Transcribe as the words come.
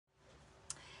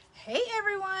Hey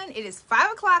everyone, it is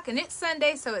 5 o'clock and it's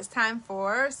Sunday, so it's time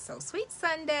for So Sweet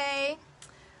Sunday.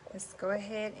 Let's go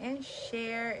ahead and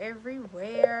share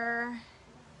everywhere.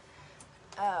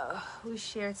 We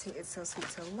share to It's So Sweet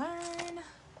to Learn,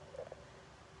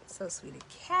 So Sweet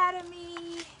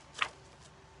Academy,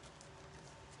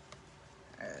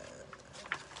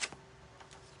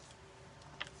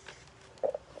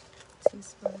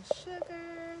 teaspoon of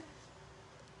sugar,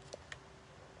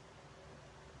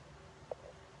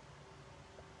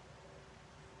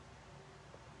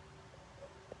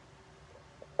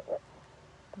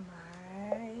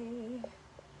 my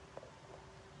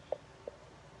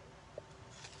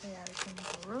chaotic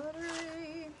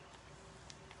embroidery,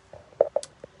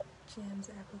 gems,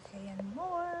 applique, and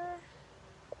more.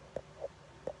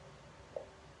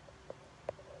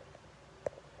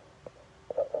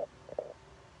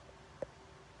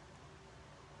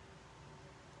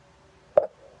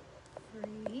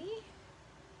 Three.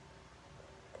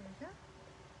 There we go.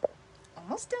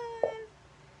 Almost done.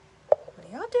 What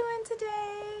are y'all doing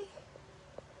today?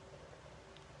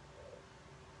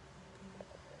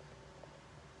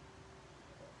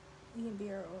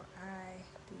 embroidery.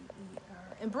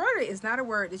 Embroidery is not a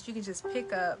word that you can just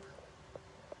pick up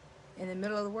in the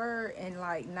middle of the word and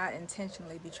like not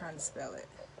intentionally be trying to spell it.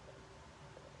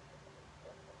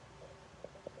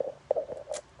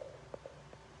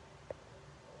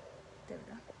 There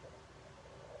we go.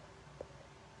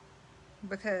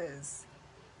 Because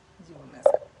you will mess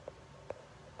up.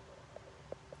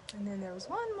 And then there was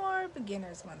one more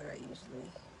beginner's one that I usually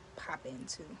pop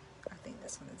into. I think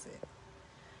this one is it.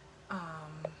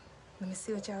 Let me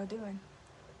see what y'all are doing.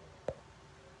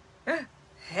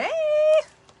 Hey!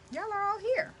 Y'all are all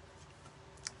here.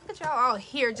 Look at y'all all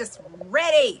here just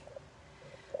ready.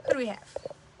 Who do we have?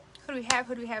 Who do we have?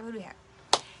 Who do we have? Who do we have?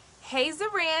 Hey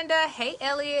Zaranda. Hey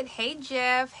Elliot. Hey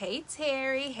Jeff. Hey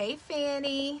Terry. Hey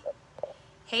Fanny.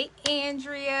 Hey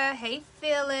Andrea. Hey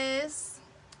Phyllis.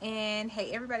 And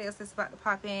hey everybody else that's about to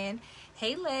pop in.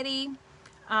 Hey Letty.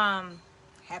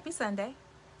 Happy Sunday.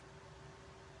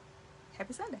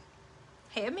 Happy Sunday.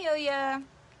 Hey Amelia.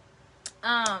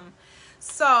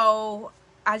 So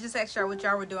I just asked y'all what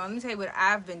y'all were doing. Let me tell you what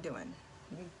I've been doing.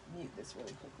 Let me mute this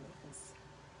really quickly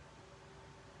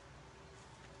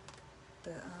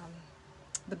because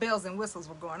the bells and whistles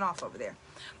were going off over there.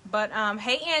 But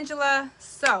hey Angela.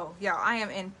 So y'all, I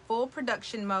am in full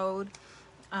production mode.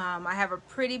 I have a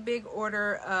pretty big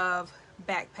order of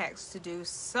backpacks to do.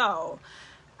 So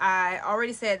I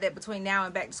already said that between now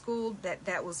and back to school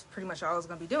that was pretty much all I was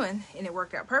going to be doing, and it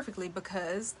worked out perfectly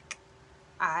because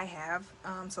I have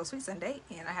So Sweet Sunday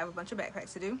and I have a bunch of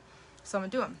backpacks to do, so I'm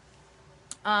gonna do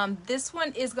them. This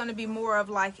one is going to be more of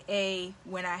like a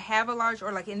when I have a large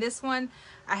order. Like in this one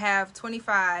I have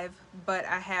 25, but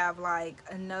I have like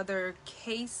another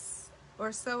case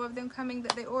or so of them coming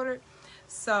that they ordered.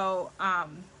 So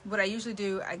what I usually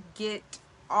do, I get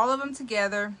all of them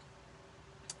together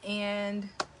and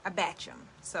I batch them.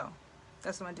 So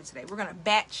that's what I'm gonna do today. We're gonna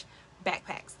batch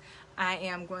backpacks. I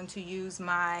am going to use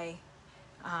my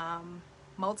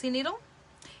multi-needle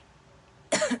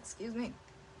excuse me,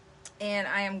 and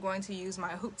I am going to use my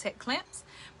Hoop Tech clamps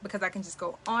because I can just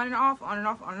go on and off, on and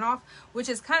off, on and off, which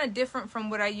is kind of different from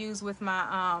what I use with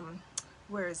my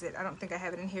where is it? I don't think I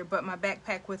have it in here, but my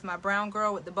backpack with my brown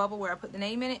girl with the bubble where I put the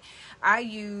name in it. I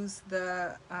use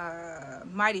the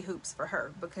Mighty Hoops for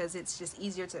her because it's just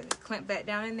easier to clamp that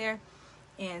down in there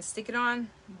and stick it on.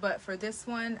 But for this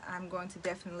one, I'm going to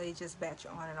definitely just batch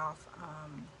on and off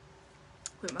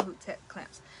with my Hoop Tech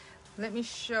clamps. Let me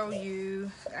show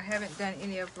you. I haven't done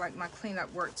any of like my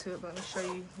cleanup work to it, but let me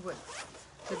show you what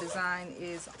the design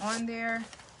is on there.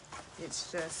 It's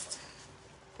just,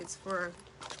 it's for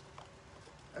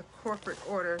a corporate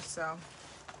order, so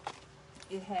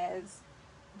it has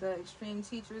the Extreme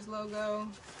Teachers logo,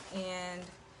 and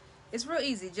it's real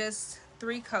easy, just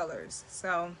 3 colors.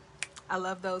 So I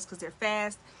love those because they're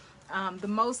fast. The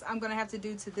most I'm gonna have to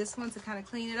do to this one to kind of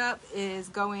clean it up is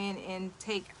go in and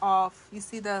take off, you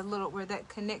see the little where that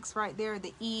connects right there,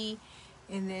 the E,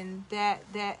 and then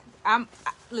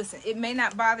listen, it may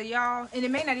not bother y'all and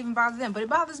it may not even bother them, but it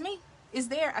bothers me. It's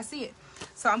there, I see it.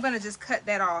 So I'm gonna just cut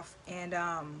that off and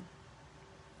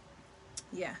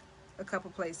yeah, a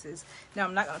couple places. Now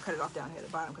I'm not gonna cut it off down here at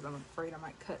the bottom because I'm afraid I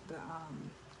might cut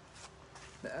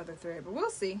the other thread, but we'll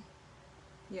see.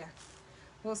 Yeah,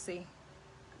 we'll see.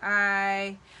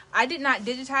 I did not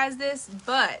digitize this,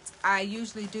 but I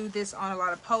usually do this on a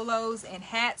lot of polos and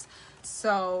hats,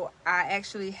 so I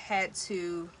actually had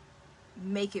to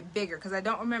make it bigger because I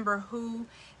don't remember who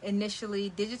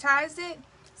initially digitized it.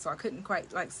 So I couldn't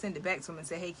quite like send it back to him and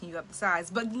say, hey, can you up the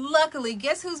size? But luckily,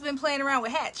 guess who's been playing around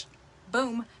with Hatch?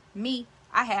 Boom, me.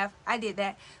 I did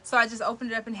that. So I just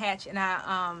opened it up in Hatch, and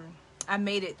I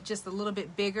made it just a little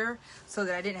bit bigger so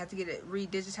that I didn't have to get it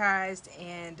redigitized,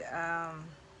 and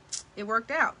it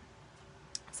worked out.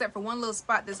 Except for one little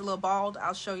spot that's a little bald.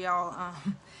 I'll show y'all.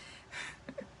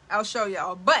 I'll show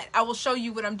y'all, but I will show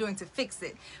you what I'm doing to fix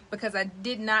it, because I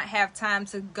did not have time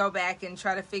to go back and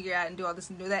try to figure out and do all this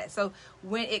and do that. So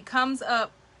when it comes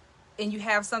up and you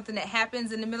have something that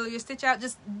happens in the middle of your stitch out,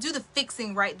 just do the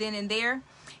fixing right then and there,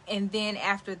 and then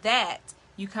after that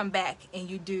you come back and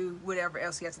you do whatever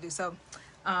else you have to do. So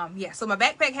yeah, so my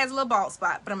backpack has a little bald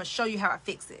spot, but I'm gonna show you how I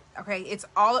fix it. Okay, it's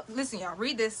all, listen y'all,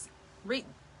 read this.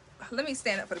 Let me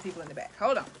stand up for the people in the back.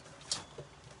 Hold on.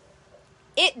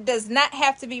 It does not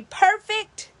have to be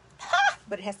perfect,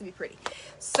 but it has to be pretty.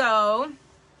 So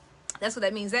that's what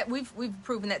that means. That we've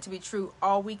proven that to be true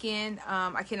all weekend.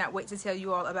 I cannot wait to tell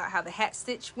you all about how the hat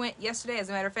stitch went yesterday. As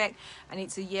a matter of fact, I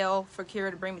need to yell for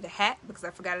Kira to bring me the hat because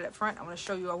I forgot it up front. I want to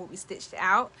show you all what we stitched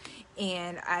out,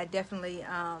 and I definitely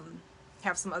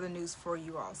have some other news for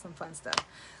you all, some fun stuff.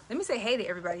 Let me say hey to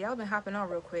everybody. Y'all been hopping on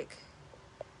real quick.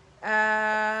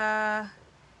 Oh,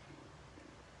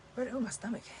 my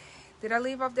stomach. Did I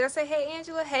leave off? Did I say hey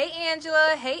Angela? Hey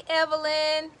Angela. Hey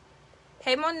Evelyn.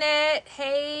 Hey Monette.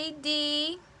 Hey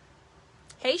Dee.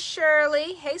 Hey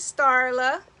Shirley. Hey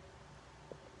Starla.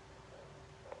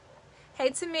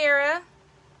 Hey Tamira.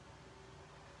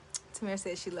 Tamira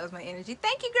says she loves my energy.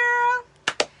 Thank you, girl.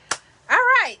 All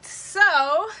right.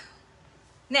 So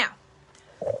now,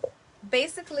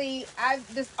 basically,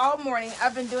 this all morning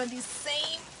I've been doing these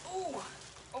same.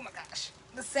 Oh my gosh.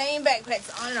 The same backpacks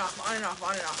on and off, on and off,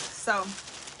 on and off. So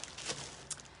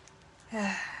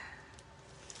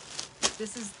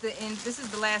this is the end. This is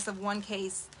the last of one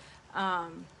case. I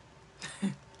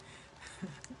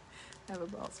have a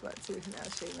bald spot too. Now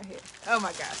I'll shave my head. Oh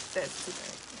my gosh, that's too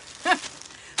bad.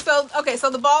 So okay, so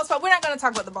the bald spot. We're not going to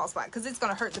talk about the bald spot because it's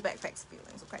going to hurt the backpack's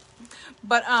feelings. Okay,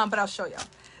 but I'll show y'all.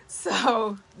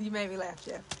 So you made me laugh,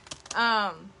 Jeff.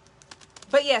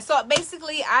 But yeah, so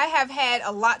basically I have had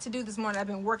a lot to do this morning. I've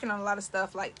been working on a lot of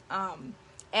stuff, like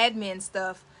admin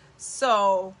stuff.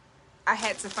 So I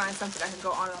had to find something I can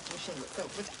go on and off the machine with. So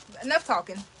enough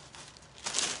talking.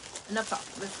 Enough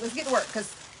talking. Let's get to work,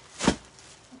 because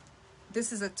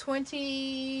this is a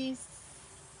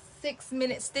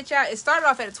 26-minute stitch out. It started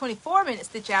off at a 24-minute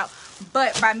stitch out,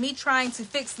 but by me trying to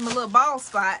fix my little bald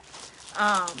spot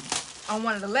on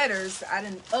one of the letters, I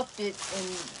done upped it and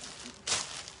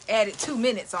added 2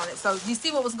 minutes on it. So you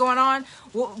see what was going on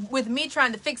with me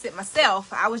trying to fix it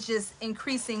myself? I was just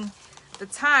increasing the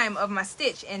time of my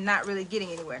stitch and not really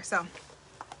getting anywhere. So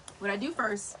what I do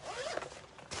first,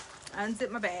 I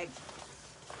unzip my bag,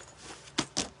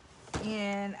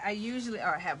 and I usually,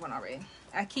 I have one already.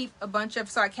 I keep a bunch of,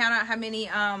 so I count out how many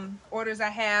orders I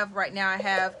have. Right now I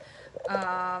have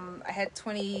I had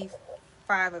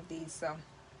 25 of these, so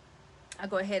I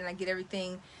go ahead and I get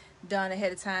everything done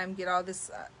ahead of time, get all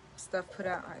this stuff put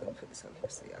out. All right, let me put this over here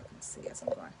so y'all can see as I'm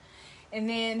going. And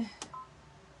then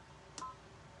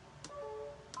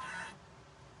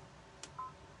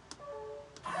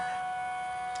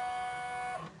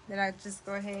I just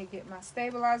go ahead and get my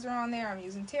stabilizer on there. I'm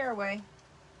using tearaway.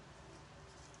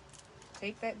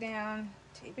 Tape that down,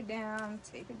 tape it down,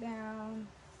 tape it down.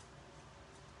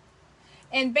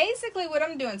 And basically what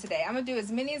I'm doing today, I'm gonna do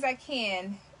as many as I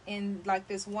can in like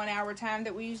this 1 hour time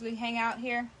that we usually hang out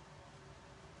here.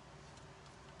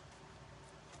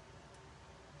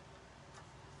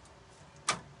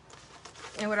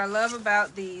 And what I love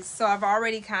about these, so I've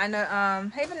already kind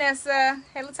of, hey Vanessa,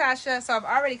 hey Latasha, so I've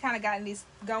already kind of gotten these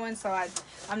going, so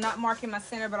I'm not marking my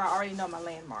center, but I already know my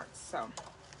landmarks, so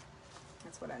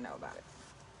that's what I know about it.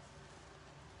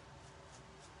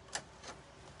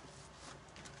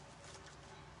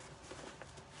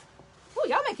 Ooh,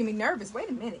 y'all making me nervous. Wait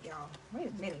a minute, y'all. Wait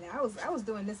a minute. Now, I was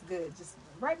doing this good just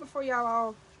right before y'all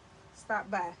all stopped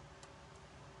by.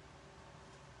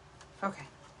 Okay,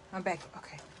 I'm back.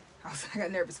 Okay. I got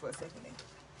nervous for a second then.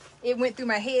 It went through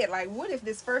my head like, what if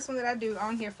this first one that I do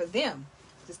on here for them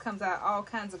just comes out all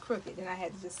kinds of crooked? And I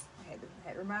had to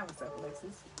remind myself,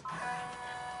 Alexis,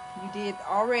 you did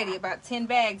already about 10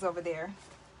 bags over there.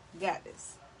 You got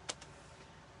this.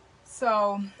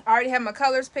 So I already have my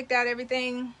colors picked out,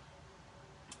 everything,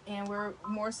 and we're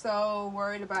more so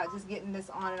worried about just getting this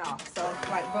on and off. So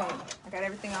like, boom, I got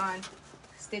everything on.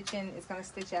 Stitching, it's gonna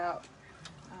stitch out.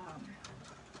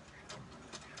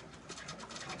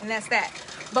 And that's that.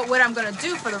 But what I'm going to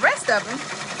do for the rest of them,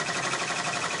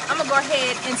 I'm going to go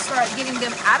ahead and start getting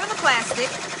them out of the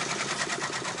plastic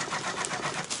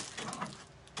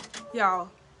Y'all,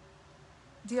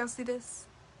 do y'all see this?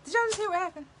 Did y'all just hear what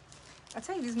happened? I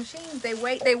tell you, these machines, they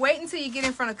wait until you get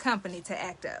in front of company to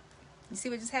act up. You see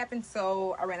what just happened?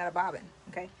 So I ran out of bobbin,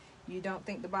 okay? You don't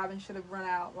think the bobbin should have run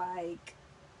out like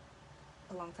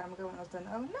a long time ago when I was done?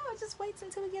 Oh no, it just waits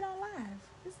until we get on live.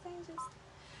 This thing just...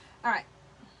 All right.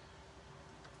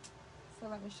 So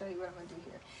let me show you what I'm gonna do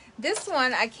here. This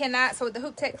one I cannot, so with the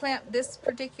Hoop Tech clamp, this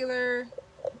particular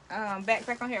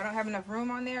backpack on here, I don't have enough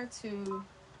room on there to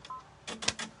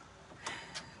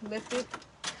lift it.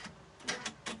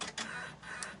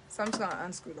 So I'm just gonna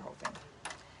unscrew the whole thing.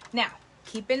 Now,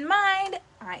 keep in mind,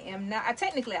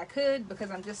 technically I could,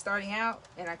 because I'm just starting out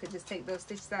and I could just take those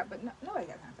stitches out, but nobody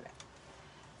got time for that.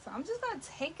 So I'm just gonna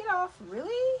take it off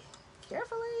really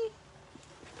carefully.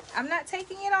 I'm not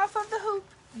taking it off of the hoop.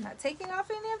 I'm not taking off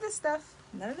any of this stuff.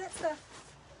 None of that stuff.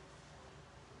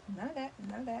 None of that,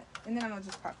 none of that. And then I'm gonna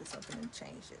just pop this open and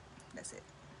change it. That's it.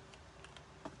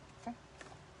 Okay.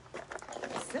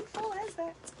 Simple as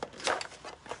that.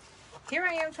 Here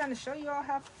I am trying to show you all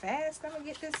how fast I'm gonna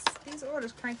get these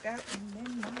orders cranked out, and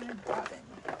then my bobbin.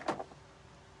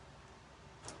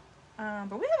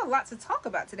 But we have a lot to talk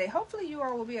about today. Hopefully you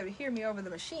all will be able to hear me over the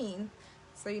machine.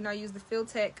 So you know, I use the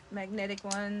Filtech magnetic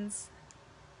ones.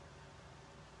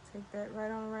 Take that right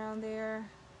on around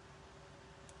there.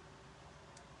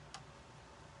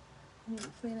 Need to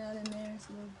clean out in there. It's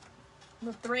a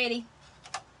little thready.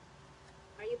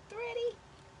 Are you thready?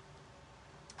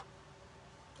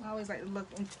 I always like to look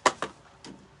into...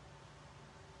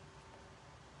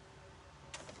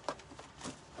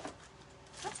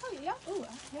 I tell you, y'all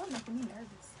making me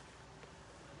nervous.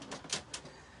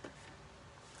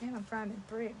 And I'm finding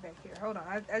thread back here. Hold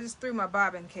on, I just threw my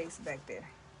bobbin case back there.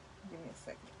 Give me a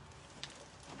second.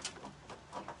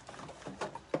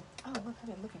 Oh, look, I've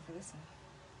been looking for this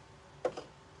one.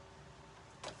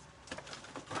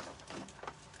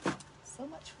 So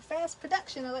much for fast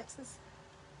production, Alexis.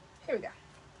 Here we go.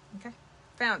 Okay,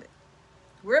 found it.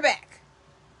 We're back.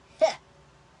 Yeah.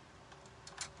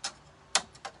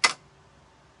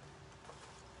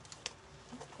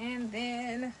 And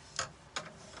then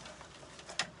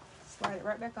slide it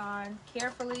right back on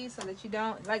carefully so that you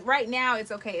don't, like right now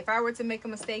it's okay. If I were to make a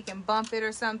mistake and bump it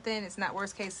or something, it's not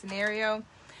worst case scenario,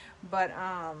 but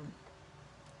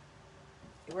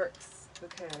it works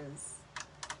because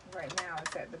right now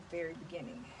it's at the very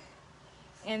beginning.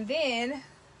 And then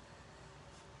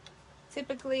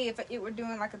typically if it were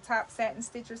doing like a top satin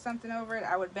stitch or something over it,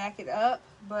 I would back it up,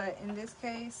 but in this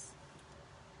case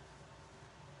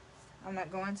I'm not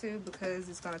going to, because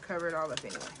it's going to cover it all up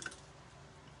anyway.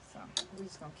 So we're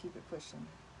just going to keep it pushing.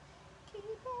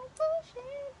 Keep on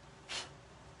pushing.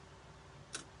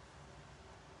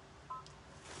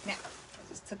 Now, I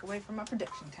just took away from my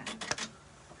production time.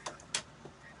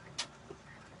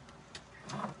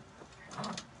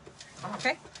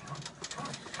 Okay.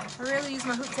 I rarely use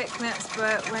my Hoop Tech clamps,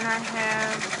 but when I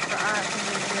have the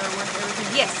option, they are worth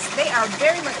everything. Yes, they are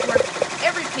very much worth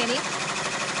every penny.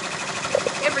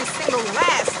 Every single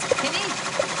last penny.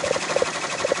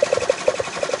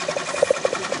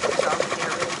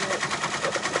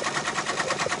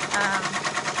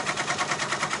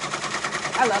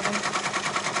 I love them.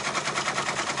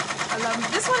 I love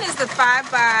them. This one is the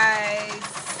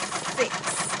 5x6.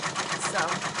 So,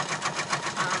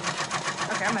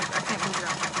 okay, I can't move it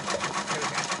on. There we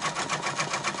go.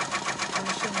 I'm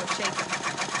assuming we're shaking.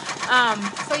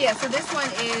 So yeah, so this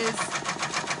one is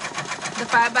the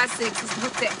 5x6. It's the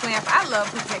Hoop Tech clamp. I love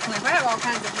Hoop Tech clamp. I have all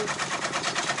kinds of hoops.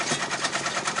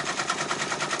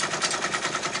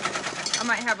 I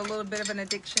might have a little bit of an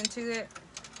addiction to it.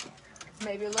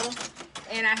 Maybe a little.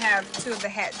 And I have 2 of the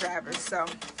hat drivers, so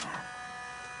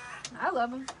I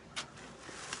love them.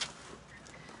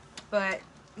 But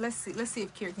let's see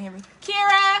if Kira can hear me.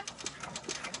 Kira!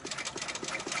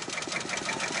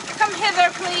 Come hither,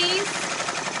 please.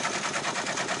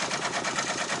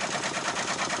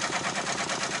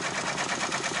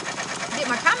 Did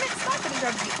my comments stop, or did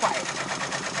y'all be quiet?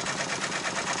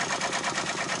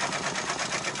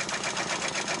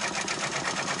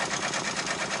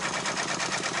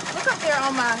 Look up there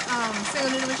on my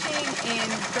single needle machine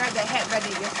and grab that hat that I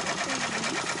did yesterday.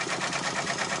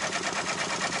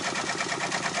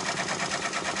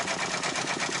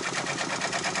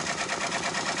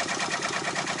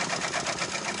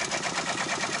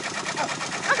 Oh,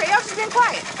 okay, y'all just been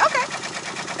quiet. Okay,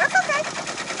 that's okay.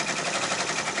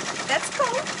 That's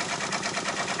cool.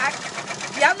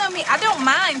 Y'all know me, I don't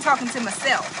mind talking to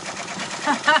myself.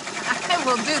 I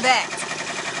will do that.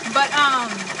 But,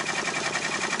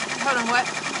 hold on, what?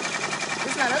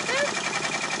 It's not up there?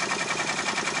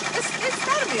 It's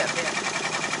gotta be up there.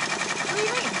 What do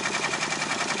you mean?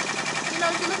 know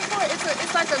what you're looking for?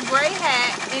 It's like a gray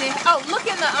hat, and oh, look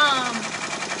in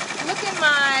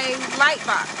my light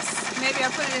box. Maybe I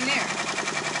put it in there.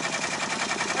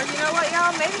 Or you know what,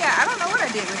 y'all? Maybe I don't know what I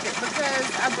did with it, because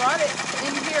I brought it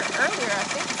in here earlier, I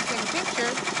think, to take a picture,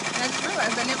 and I just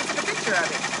realized I never took a picture of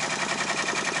it.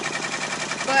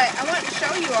 But I wanted to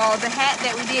show you all the hat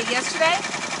that we did yesterday,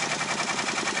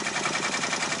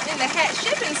 and the hat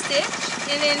shipping stitch,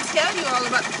 and then tell you all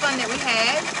about the fun that we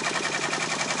had.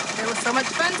 There was so much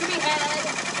fun to be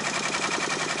had.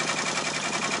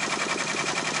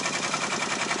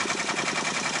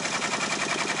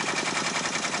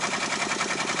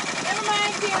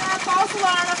 False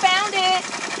alarm, I found it.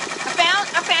 I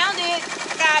found it.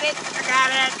 I got it.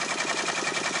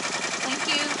 Thank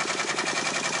you.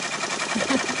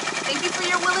 Thank you for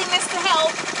your willingness to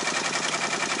help.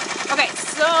 Okay,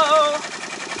 so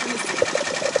let me see.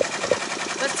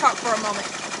 Let's talk for a moment.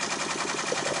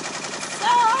 So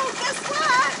guess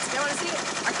what? Y'all wanna see it?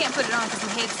 I can't put it on because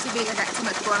my head's too big. I got too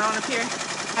much going on up here.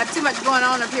 I have too much going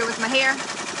on up here with my hair.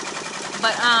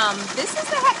 But this is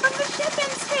the hat from the shipping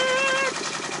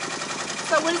stitch.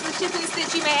 So what is the shipping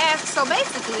stitch, you may ask? So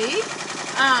basically,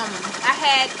 I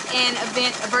had an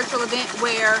event, a virtual event,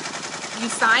 where you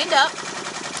signed up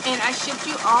and I shipped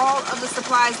you all of the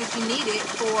supplies that you needed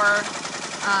for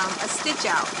a stitch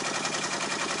out.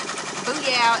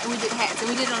 Booyah, and we did hats,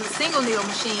 and we did it on a single needle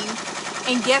machine.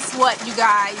 And guess what, you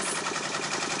guys?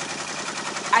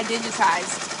 I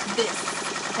digitized this.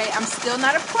 Okay, I'm still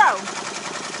not a pro.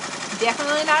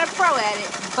 Definitely not a pro at it,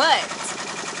 but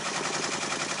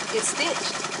it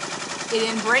stitched. It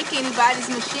didn't break anybody's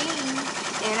machine,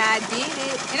 and I did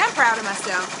it, and I'm proud of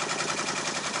myself.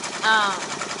 I'm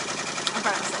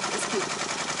proud of myself. It's cute.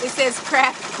 It says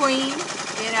Craft Queen,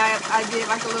 and I did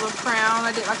like a little crown.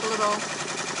 I did like a little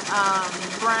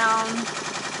brown.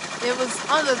 It was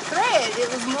on the thread. It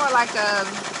was more like a,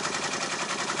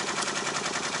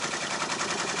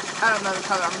 I don't know the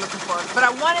color I'm looking for, but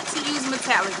I wanted to use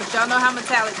metallic, but y'all know how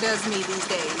metallic does me these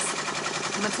days.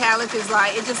 Metallic is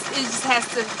like, it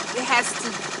has to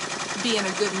be in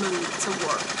a good mood to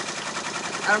work.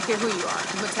 I don't care who you are.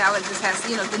 Metallic just has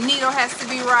to, the needle has to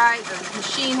be right, the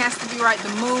machine has to be right, the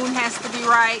moon has to be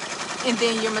right, and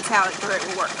then your metallic thread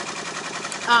will work.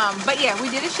 But yeah,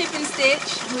 we did a shipping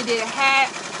stitch, we did a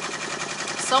hat,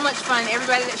 so much fun.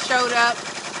 Everybody that showed up,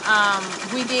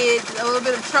 we did a little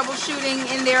bit of troubleshooting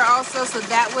in there also, so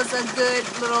that was a good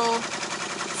little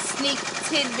sneak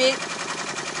tidbit.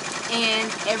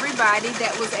 And everybody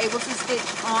that was able to stitch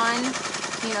on,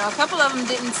 a couple of them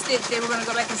didn't stitch, they were going to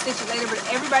go back and stitch it later, but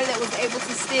everybody that was able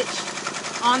to stitch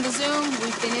on the Zoom,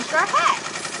 we finished our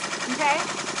hats, okay?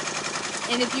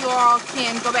 And if you all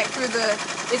can go back through the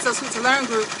It's So Sweet to Learn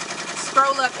group,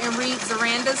 scroll up and read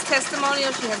Zoranda's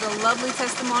testimonial. She has a lovely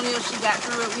testimonial. She got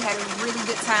through it. We had a really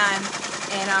good time,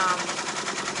 and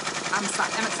I'm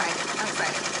excited.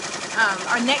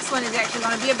 Our next one is actually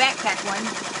going to be a backpack one.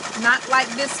 Not like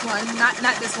this one, not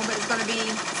this one, but it's going to be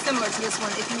similar to this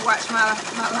one. If you watch my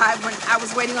live when I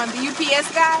was waiting on the UPS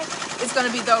guy, it's going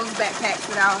to be those backpacks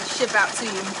that I'll ship out to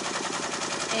you,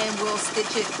 and we'll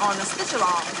stitch it on a stitch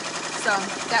along. So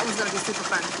that was going to be super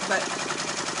fun. But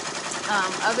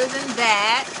other than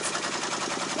that,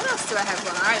 what else do I have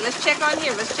going on? All right, let's check on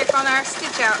here. Let's check on our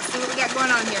stitch out, see what we got going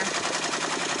on here.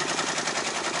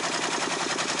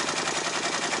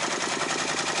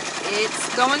 It's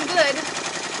going good.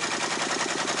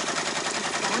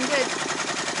 Good.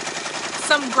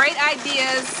 Some great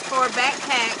ideas for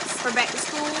backpacks for back to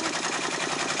school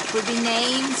would be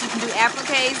names. You can do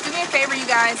appliques. Do me a favor, you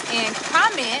guys, and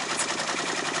comment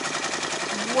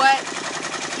what,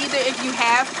 either if you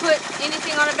have put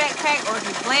anything on a backpack or if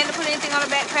you plan to put anything on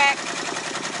a backpack,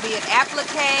 be it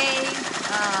applique,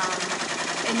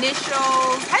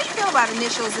 initials. How do you feel about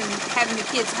initials and having the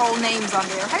kids' whole names on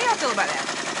there? How do y'all feel about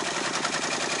that?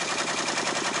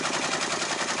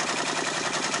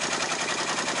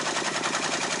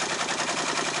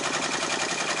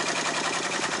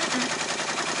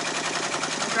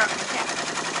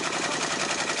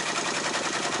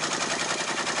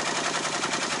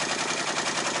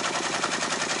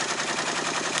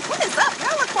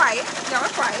 Y'all are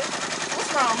quiet.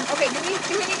 What's wrong? Okay, do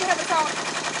we need to have a talk?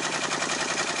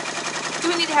 Do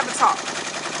we need to have a talk?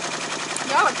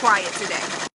 Y'all are quiet today.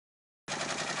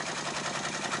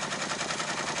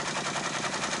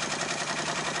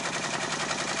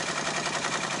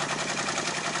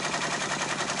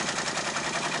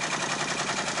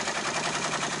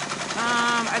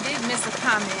 I did miss a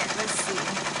comment. Let's see.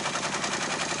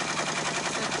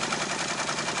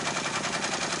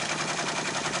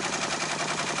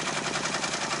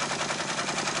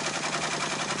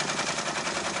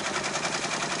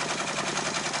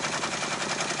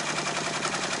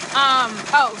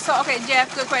 Oh, so okay,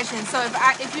 Jeff, good question. So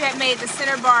if you had made the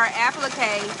center bar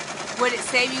applique, would it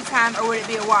save you time or would it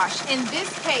be a wash? In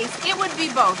this case, it would be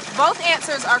both. Both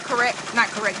answers are correct, not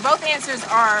correct. Both answers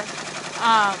are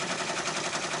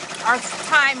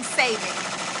time saving.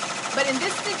 But in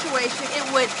this situation, it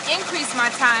would increase my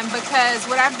time because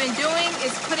what I've been doing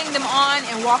is putting them on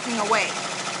and walking away.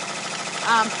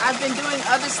 I've been doing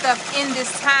other stuff in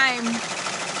this time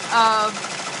of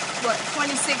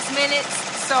 26 minutes,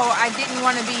 so I didn't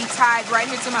want to be tied right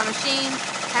here to my machine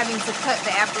having to cut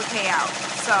the applique out.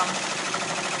 So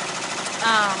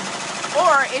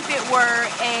or if it were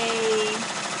a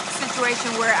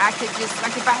situation where I could just,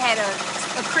 like if I had a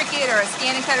Cricut or a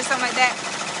scan and cut or something like that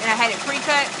and I had it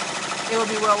pre-cut, it would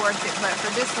be well worth it. But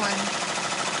for this one,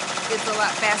 it's a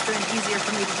lot faster and easier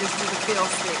for me to just do the fill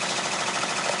stitch.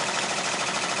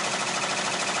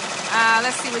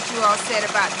 Let's see what you all said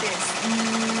about this.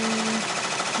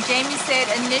 Jamie said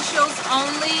initials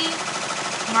only.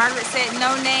 Margaret said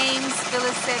no names.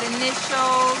 Phyllis said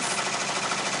initials.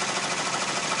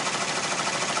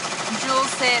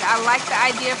 Jules said, I like the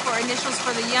idea for initials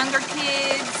for the younger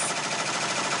kids.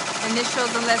 Initials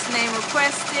unless name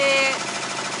requested.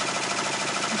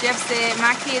 Jeff said,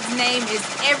 my kid's name is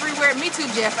everywhere. Me too,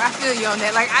 Jeff. I feel you on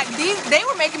that. Like, they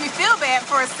were making me feel bad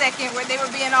for a second where they were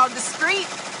being all discreet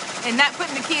and not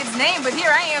putting the kid's name, but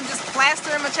here I am just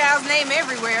plastering my child's name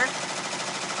everywhere.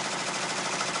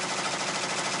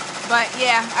 But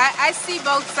yeah, I see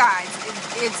both sides.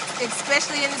 It's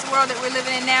especially in this world that we're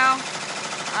living in now.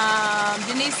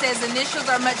 Denise says initials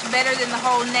are much better than the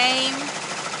whole name.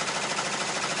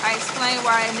 I explain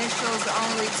why initials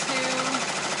only 2.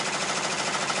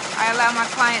 I allow my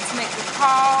client to make the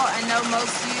call. I know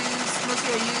mostly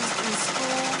are used in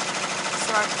school,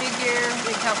 so I figure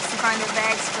it helps to find their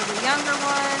bags for the younger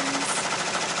ones.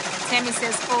 Tammy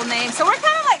says full name. So we're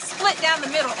kind of like split down the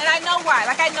middle, and I know why.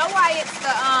 Like I know why it's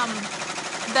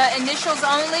the initials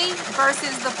only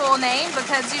versus the full name,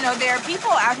 because you know there are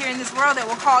people out here in this world that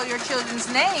will call your children's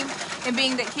name, and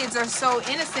being that kids are so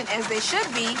innocent as they should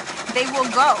be, they will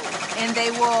go and they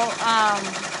will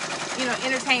you know,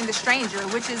 entertain the stranger,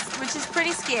 which is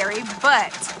pretty scary.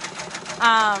 But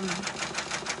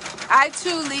I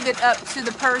too leave it up to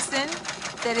the person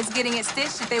that is getting it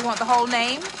stitched. If they want the whole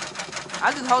name,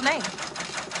 I'll do the whole name.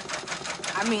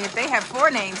 I mean, if they have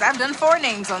 4 names, I've done 4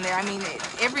 names on there. I mean,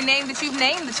 every name that you've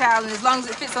named the child, and as long as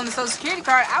it fits on the Social Security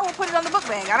card, I will put it on the book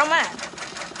bag. I don't mind.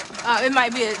 It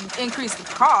might be an increased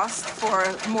cost for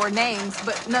more names,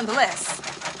 but nonetheless,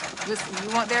 listen,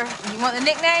 you want the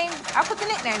nickname? I'll put the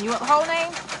nickname. You want the whole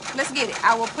name? Let's get it.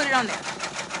 I will put it on there.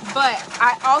 But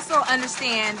I also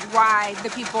understand why the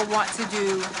people want to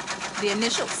do the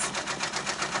initials.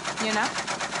 You know?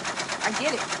 I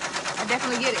get it. I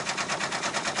definitely get it.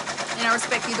 And I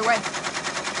respect either way.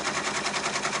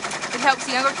 It helps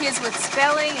younger kids with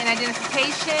spelling and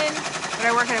identification, but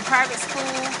I work at a private school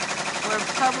where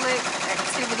public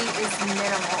activity is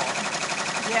minimal.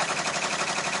 Yep.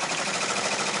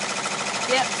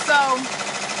 Yep, so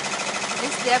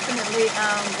it's definitely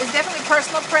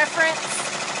personal preference.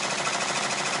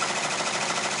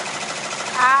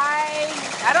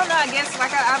 I don't know, I guess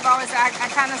like I've always said, I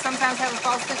kind of sometimes have a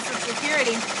false sense of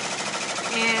security,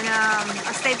 and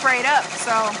I stay prayed up.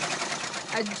 So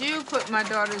I do put my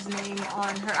daughter's name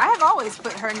on her. I have always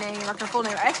put her name, like her full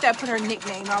name. Actually, I put her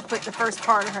nickname. I'll put the first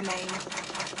part of her name,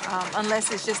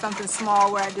 unless it's just something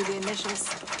small where I do the initials.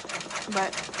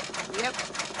 But yep.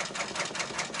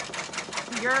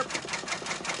 Europe.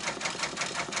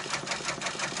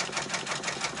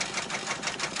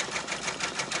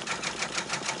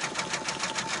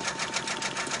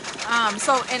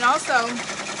 So, and also,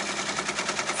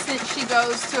 since she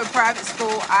goes to a private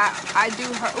school, I do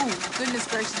her, ooh, goodness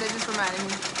gracious, that just reminded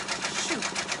me. Shoot.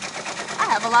 I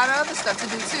have a lot of other stuff to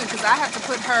do too, because I have to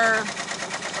put her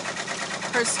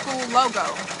school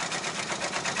logo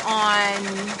on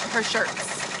her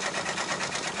shirts.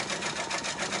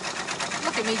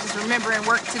 Look at me just remembering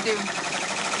work to do.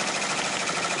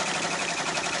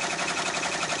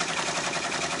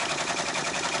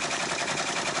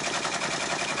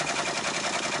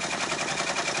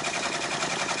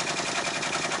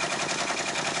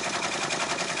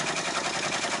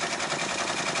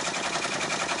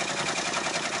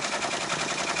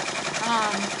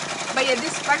 But yeah,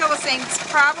 this, like I was saying, this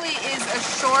probably is a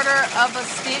shorter of a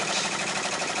stitch.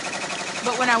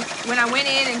 But when I went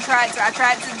in and I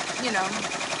tried to, you know,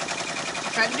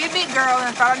 tried to be a big girl and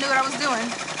I thought I knew what I was doing.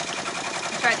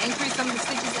 I tried to increase some of the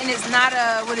stitches, and it's not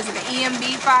a, what is it, an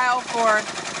EMB file for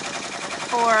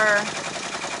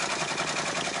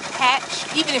patch.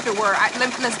 Even if it were,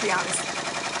 let's be honest.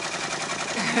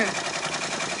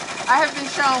 I have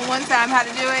been shown one time how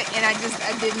to do it, and I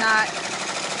did not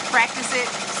practice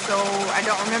it, so I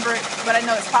don't remember it, but I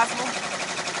know it's possible.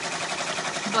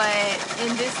 But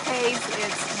in this case,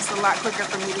 it's just a lot quicker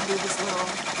for me to do this little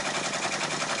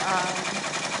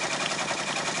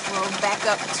back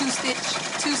up two-step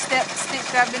stitch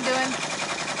that I've been doing.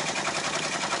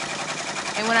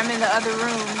 And when I'm in the other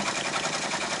room,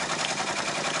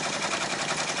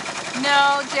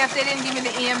 no, Jeff, they didn't give me the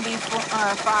EMB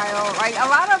file. Like a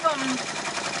lot of them,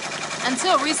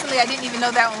 until recently, I didn't even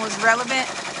know that one was relevant.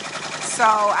 So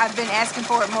I've been asking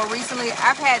for it more recently.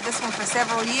 I've had this one for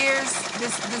several years,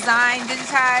 this design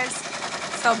digitized.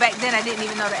 So back then I didn't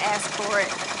even know to ask for it.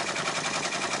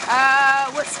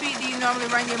 What speed do you normally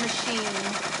run your machine?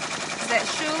 Is that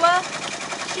Shula?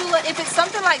 Shula, if it's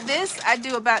something like this, I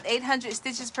do about 800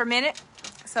 stitches per minute.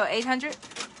 So 800.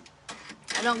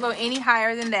 I don't go any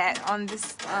higher than that on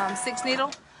this 6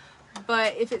 needle.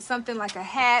 But if it's something like a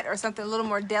hat or something a little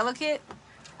more delicate,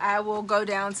 I will go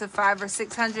down to 500 or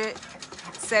 600,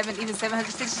 even 700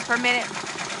 stitches per minute.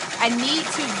 I need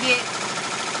to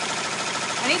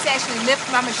actually lift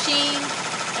my machine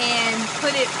and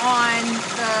put it on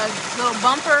the little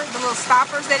bumper, the little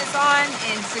stoppers that it's on,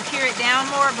 and secure it down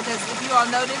more, because if you all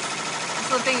notice, this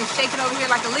little thing is shaking over here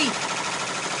like a leaf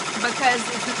because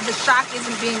the shock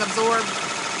isn't being absorbed,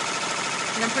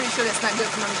 and I'm pretty sure that's not good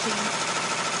for my machine.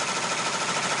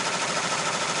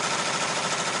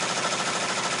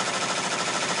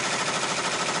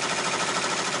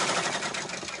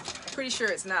 Pretty sure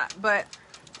it's not, but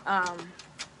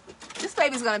this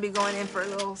baby's gonna be going in for a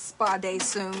little spa day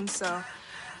soon, so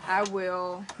I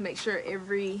will make sure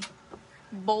every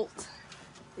bolt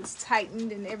is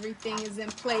tightened and everything is in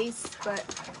place. But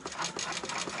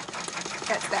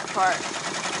that's that part.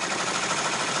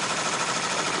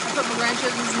 I put my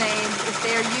grandchildren's names. If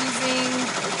they're using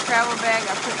a travel bag,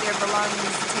 I put their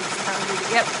belongings to take some time to do it.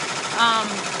 Yep.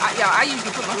 I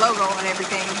usually put my logo on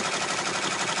everything.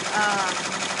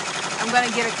 I'm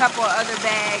gonna get a couple of other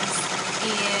bags,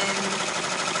 and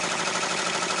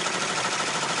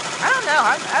I don't know.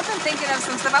 I've been thinking of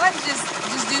some stuff. I like to just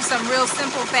do some real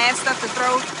simple, fast stuff to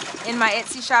throw in my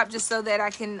Etsy shop, just so that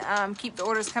I can keep the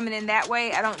orders coming in that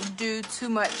way. I don't do too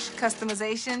much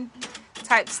customization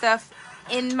type stuff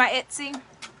in my Etsy.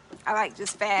 I like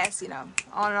just fast, on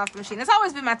and off the machine. That's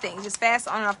always been my thing, just fast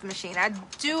on and off the machine. I have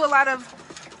done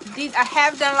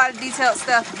a lot of detailed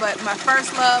stuff, but my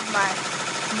first love,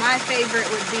 my favorite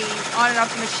would be on and off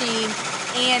the machine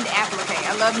and applique.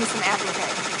 I love me some applique.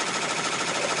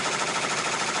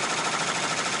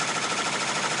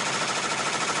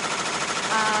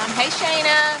 Hey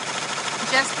Shayna,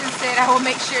 Justin said I will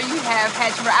make sure you have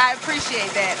hatchet. I appreciate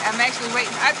that. I'm actually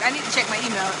waiting. I need to check my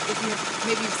email if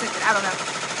maybe you've sent it. I don't know,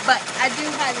 but I do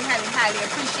highly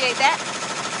appreciate that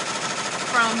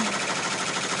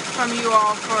from you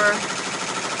all for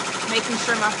making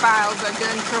sure my files are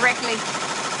done correctly.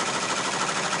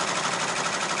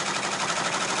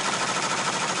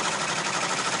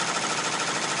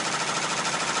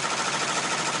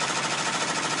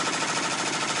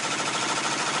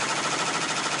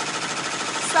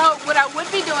 So what I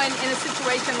would be doing in a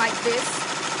situation like this,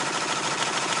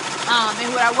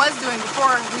 and what I was doing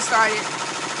before we started,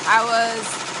 I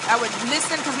would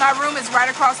listen, because my room is right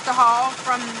across the hall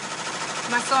from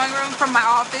my sewing room, from my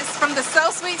office, from the So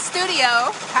Sweet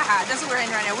studio. Haha, that's what we're in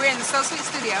right now. We're in the So Sweet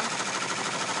studio.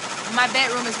 My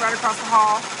bedroom is right across the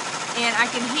hall, and I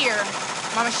can hear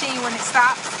my machine when it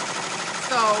stops.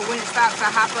 So when it stops,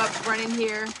 I hop up, run in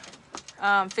here,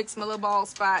 fix my little bald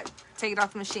spot, take it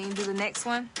off the machine, do the next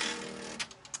one,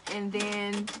 and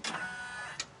then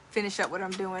finish up what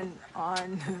I'm doing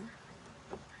on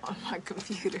my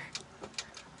computer.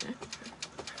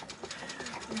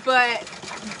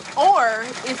 Or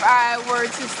if I were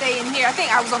to stay in here, I think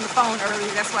I was on the phone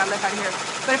earlier, that's why I left out of here.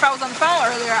 But if I was on the phone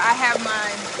earlier, I have my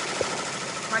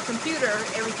computer,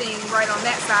 everything right on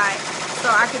that side, so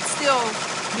I could still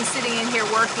be sitting in here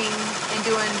working and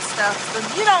doing stuff. So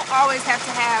you don't always have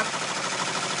to have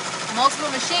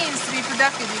multiple machines to be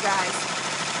productive, you guys.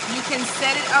 You can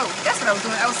set it, that's what I was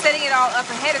doing. I was setting it all up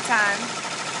ahead of time.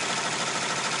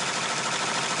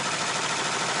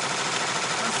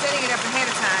 Setting it up ahead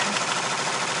of time.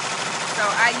 So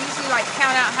I usually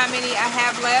count out how many I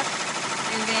have left,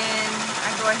 and then I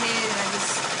go ahead and I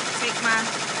just take my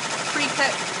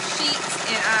pre-cut sheets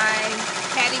and I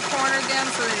patty corner them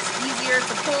so that it's easier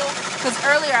to pull. Because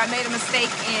earlier I made a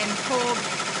mistake and pulled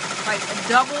a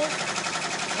double,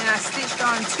 and I stitched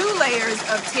on 2 layers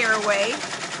of tearaway,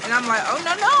 and I'm like, oh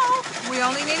no, we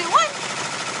only needed 1.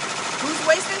 Who's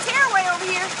wasting tearaway over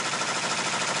here?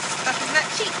 Stuff is not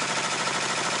cheap.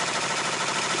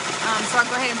 So I'll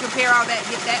go ahead and prepare all that,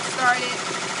 get that started.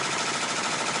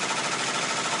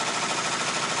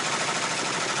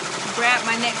 Grab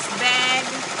my next bag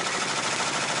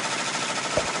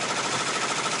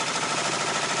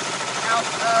out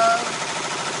of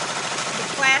the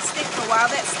plastic for while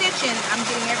that's stitching. I'm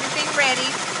getting everything ready.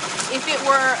 If it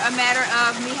were a matter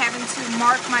of me having to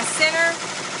mark my center,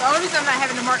 the only reason I'm not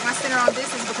having to mark my center on this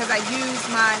is because I use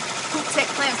my Hoop Tech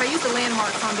clamps. I use the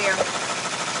landmarks on there.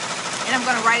 And I'm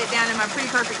going to write it down in my Pretty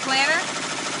Perfect planner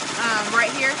right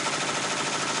here.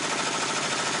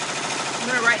 I'm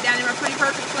going to write down in my Pretty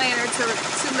Perfect planner to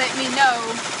let me know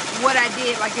what I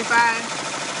did. Like if I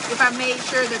made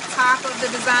sure the top of the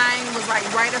design was like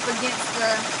right up against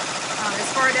the, as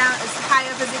far down, as high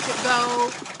up as it could go.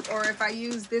 Or if I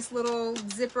use this little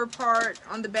zipper part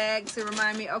on the bag to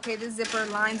remind me, okay, this zipper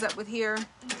lines up with here.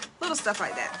 Little stuff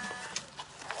like that.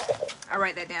 I'll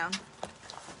write that down.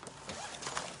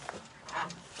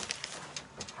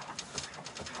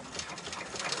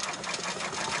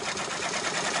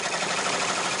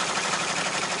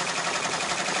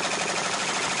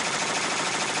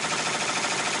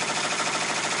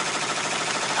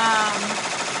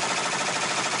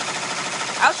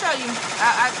 I'll show you.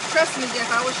 Trust me, Jeff,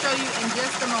 I will show you in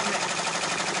just a moment.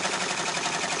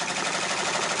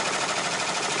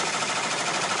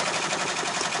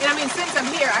 And I mean, since I'm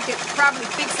here, I could probably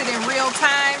fix it in real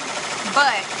time,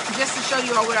 but just to show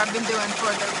you all what I've been doing for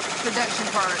the production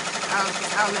part,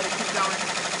 I'll let it keep going.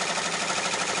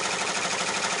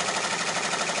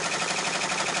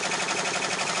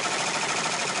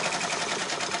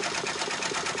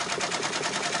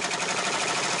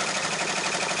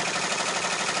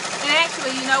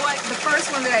 You know what? The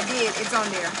first one that I did, it's on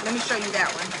there. Let me show you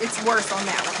that one. It's worse on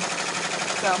that one.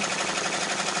 So.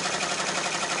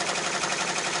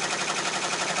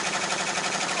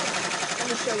 Let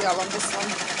me show y'all on this one.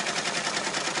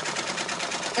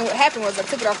 And what happened was I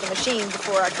took it off the machine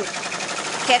before I could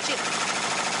catch it.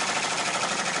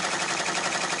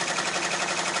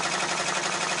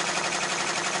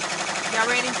 Y'all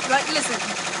ready? Like, listen.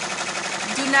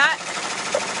 Do not.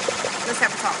 Let's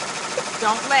have a talk.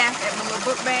 Don't laugh at my little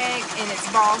book bag and its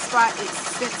ball spot. It's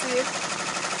sensitive,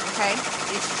 okay?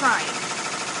 It's trying.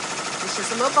 It's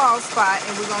just a little ball spot, and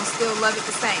we're going to still love it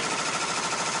the same.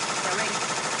 Y'all ready?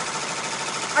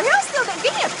 Are y'all still there?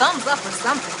 Give me a thumbs up or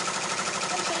something.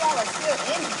 Make sure y'all are still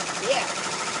in here. Yeah.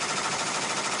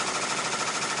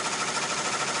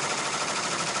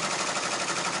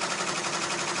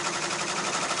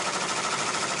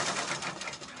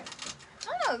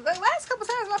 The last couple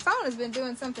times my phone has been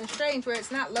doing something strange where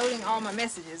it's not loading all my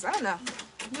messages. I don't know.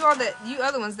 You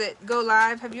other ones that go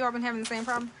live, have you all been having the same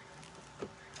problem?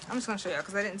 I'm just gonna show y'all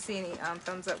because I didn't see any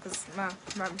thumbs up because my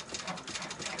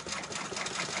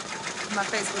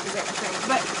Facebook is acting crazy.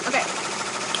 But okay,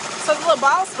 so the little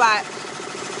ball spot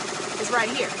is right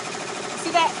here.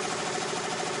 See that?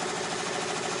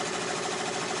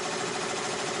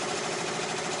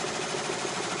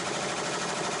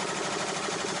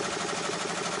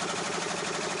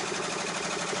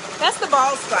 That's the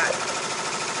bald spot.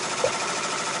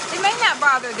 It may not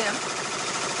bother them,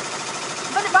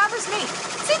 but it bothers me.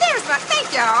 See, there's my,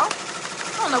 thank y'all.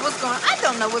 I don't know what's going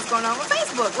on with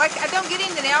Facebook. Like, I don't get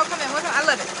in and they all come in with them. I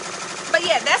love it. But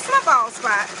yeah, that's my bald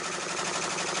spot.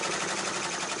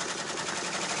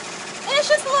 And it's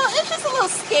just a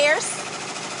little scarce.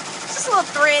 It's just a little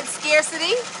thread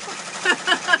scarcity.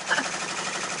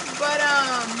 But,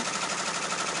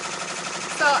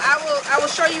 so I will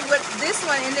show you what this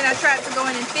one, and then I tried to go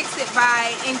in and fix it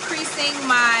by increasing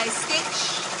my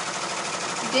stitch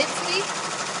density,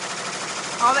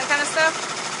 all that kind of stuff.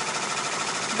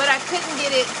 But I couldn't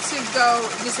get it to go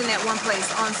just in that one place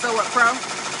on Sew Up Pro.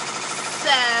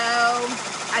 So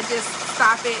I just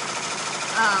stop it.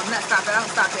 I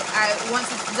don't stop it. Once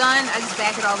it's done, I just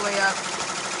back it all the way up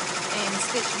and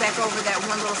stitch back over that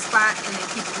one little spot and then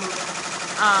keep it moving.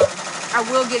 I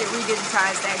will get it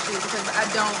redigitized actually because I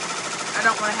don't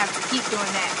want to have to keep doing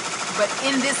that. But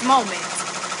in this moment,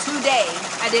 today,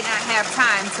 I did not have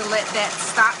time to let that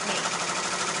stop me.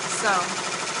 So,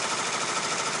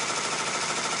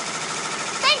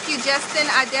 thank you,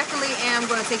 Justin. I definitely am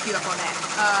going to take you up on that.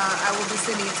 I will be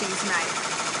sending it to you tonight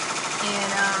and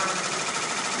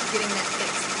getting that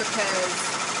fixed because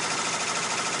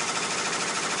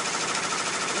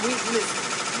we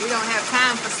don't have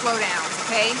time for slowdowns,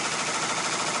 okay?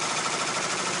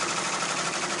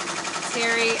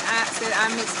 Terry, I said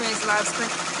I'm experiencing a lot of screen.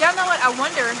 Y'all know what? I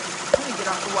wonder. Let me get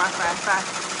off the Wi-Fi. I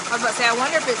was about to say I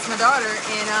wonder if it's my daughter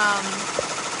in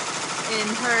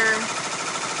her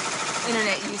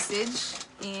internet usage,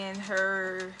 in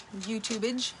her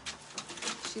YouTubeage.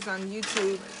 She's on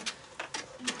YouTube.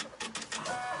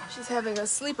 She's having a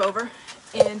sleepover,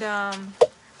 and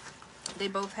they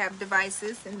both have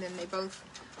devices, and then they both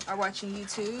are watching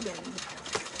YouTube, and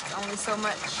only so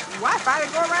much Wi-Fi to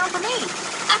go around for me.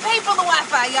 I pay for the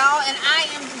Wi-Fi, y'all, and I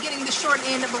am getting the short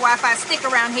end of the Wi-Fi stick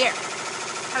around here.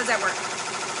 How does that work?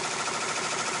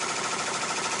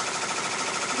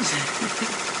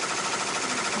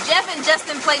 Jeff and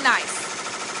Justin play nice.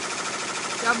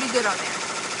 Y'all be good on there.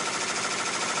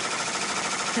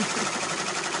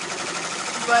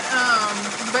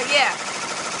 But yeah,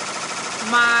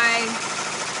 my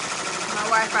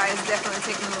Wi-Fi is definitely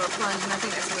taking a little plunge, and I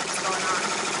think that's what's going on.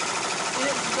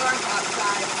 And it's dark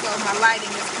outside, so my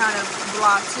lighting is kind of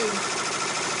blah too.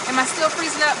 Am I still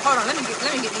freezing up? Hold on, let me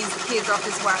get these kids off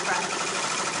this Wi-Fi.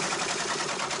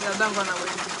 No, don't go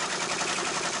nowhere.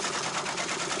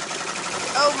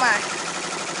 Oh my.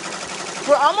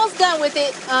 We're almost done with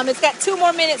it. It's got 2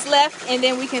 more minutes left, and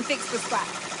then we can fix the spot.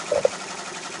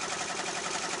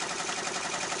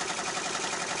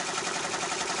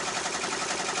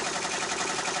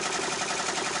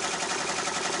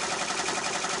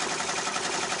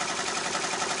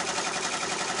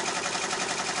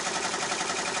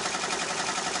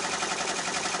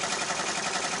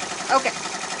 Okay,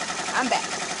 I'm back.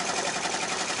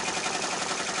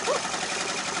 Whew.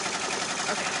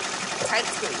 Okay, tight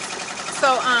squeeze.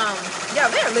 So,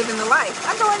 yeah, they're living the life.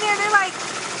 I go in there, they're like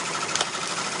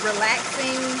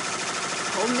relaxing,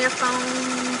 holding their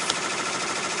phones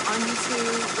on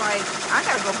YouTube. Like, I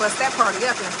gotta go bust that party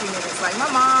up in a few minutes. Like, my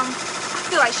mom, I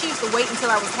feel like she used to wait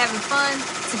until I was having fun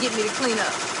to get me to clean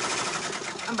up.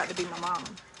 I'm about to be my mom.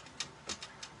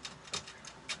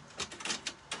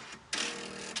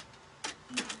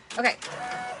 Okay.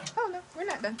 Oh, no, we're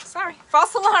not done. Sorry.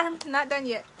 False alarm. Not done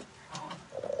yet.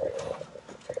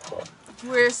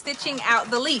 We're stitching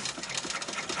out the leaf.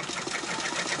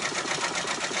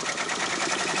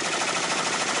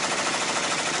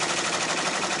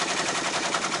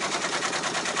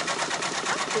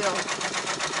 I feel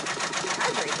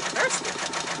dehydrated, thirsty.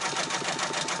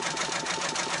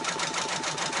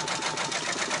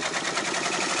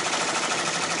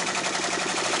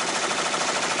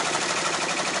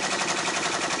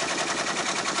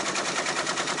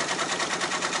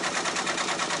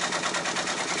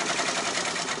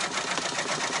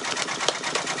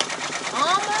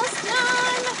 Almost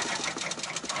done.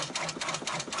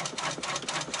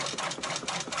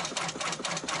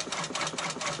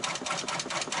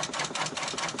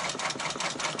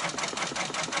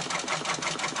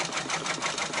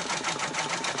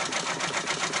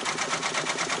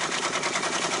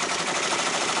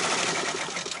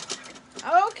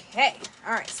 Okay.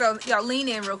 All right. So y'all lean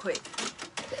in real quick.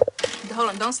 Hold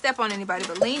on. Don't step on anybody,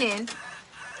 but lean in.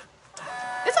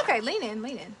 It's okay. Lean in.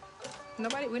 Lean in.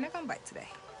 We're not gonna bite today.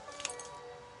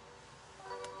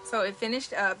 So it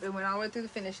finished up. It went all the way through the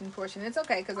finishing portion. It's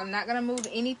okay because I'm not gonna move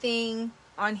anything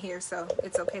on here, so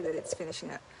it's okay that it's finishing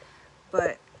up.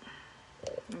 But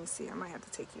let me see. I might have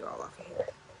to take you all off of here.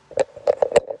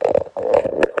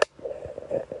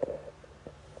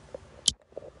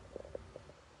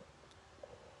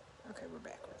 Okay, we're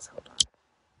backwards. Hold on.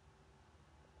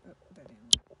 Oh, that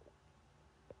didn't work.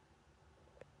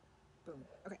 Boom.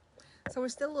 Okay. So we're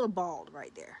still a little bald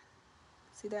right there.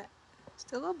 See that?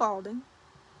 Still a little balding.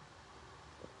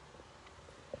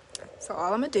 So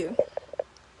all I'm gonna do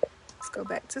is go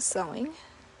back to sewing.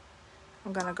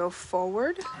 I'm gonna go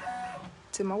forward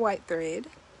to my white thread.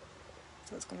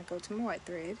 So it's gonna go to my white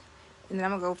thread. And then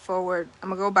I'm gonna go forward. I'm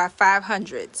gonna go by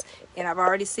 500s. And I've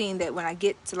already seen that when I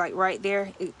get to like right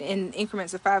there in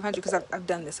increments of 500, because I've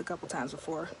done this a couple times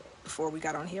before we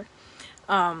got on here.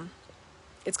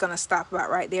 It's gonna stop about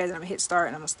right there. Then I'm gonna hit start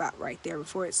and I'm gonna stop right there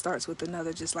before it starts with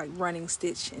another just like running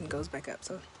stitch and goes back up.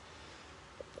 So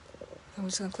I'm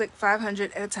just gonna click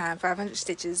 500 at a time, 500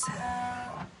 stitches.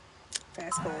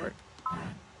 Fast forward.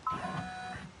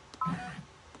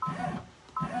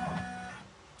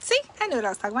 See, I knew what I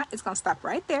was talking about. It's gonna stop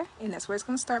right there, and that's where it's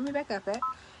gonna start me back up at.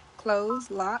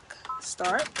 Close, lock,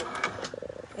 start,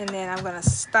 and then I'm gonna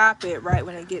stop it right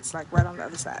when it gets like right on the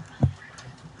other side.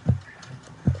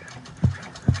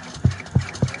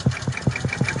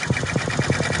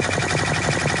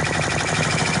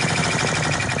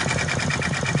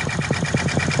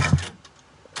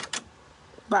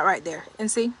 About right there,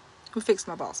 and see, we fixed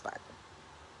my ball spot.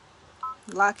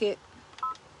 Lock it,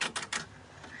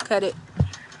 cut it.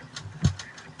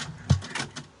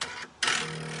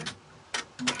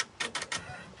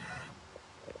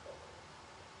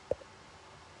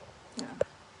 Yeah.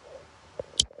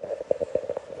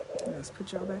 Let's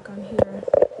put y'all back on here.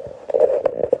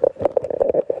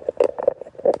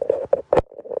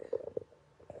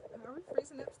 Are we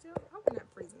freezing up? still? I hope we're not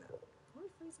freezing up. Are we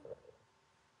freezing?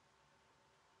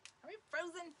 Are we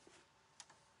frozen?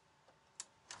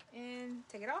 And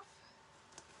take it off.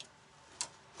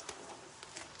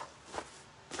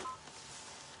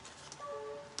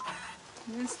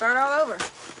 And then start all over.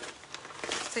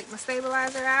 Take my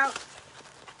stabilizer out.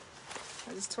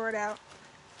 I just tore it out.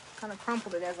 Kind of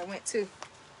crumpled it as I went too.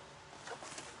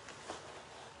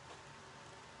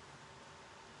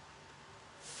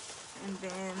 And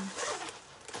then,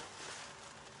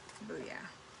 booyah,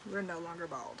 we're no longer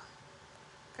bald.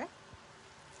 Okay.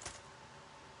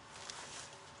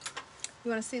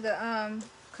 You want to see the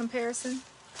comparison?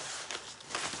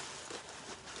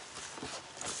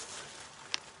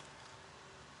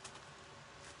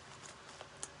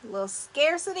 A little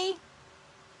scarcity.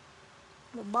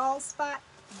 A little bald spot.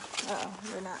 Uh-oh,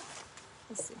 we're not.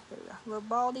 Let's see. Here we go. A little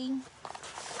balding.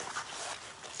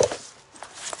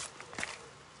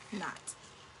 Not.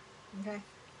 Okay.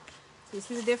 So you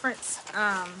see the difference?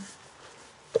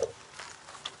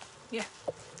 Yeah.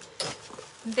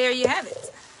 There you have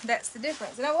it. That's the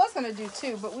difference. And I was going to do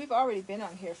two, but we've already been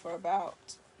on here for about,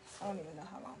 I don't even know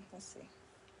how long. Let's see.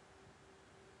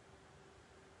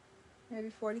 Maybe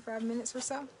 45 minutes or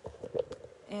so.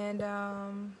 And,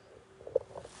 well,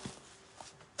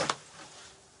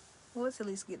 let's at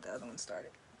least get the other one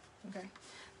started. Okay.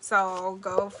 So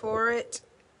go for it.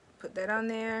 Put that on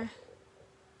there.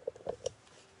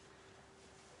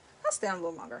 I'll stay on a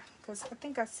little longer because I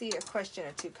think I see a question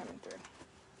or two coming through.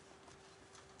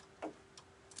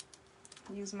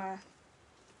 Use my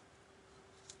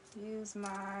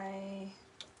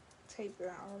tape that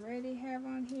I already have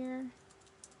on here.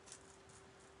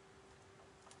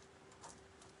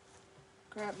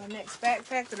 Grab my next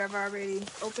backpack that I've already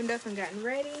opened up and gotten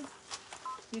ready.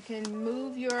 You can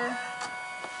move your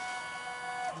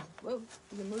hoop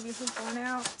on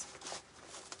out.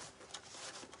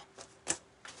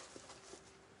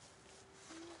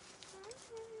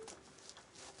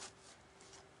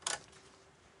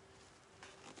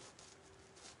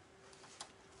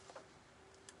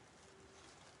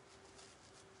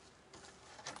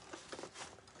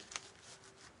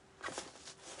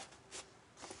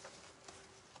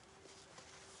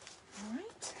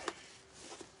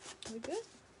 We good?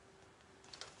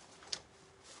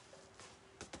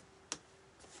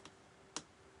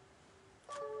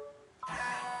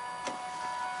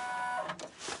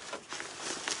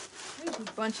 Maybe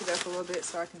bunch it up a little bit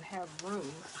so I can have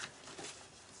room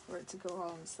for it to go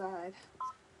on the side.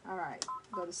 All right,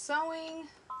 go to sewing,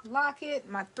 lock it.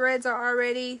 My threads are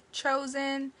already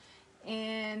chosen,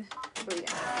 and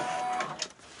booyah.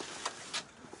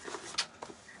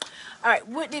 All right,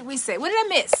 what did we say? What did I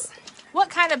miss? What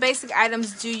kind of basic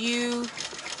items do you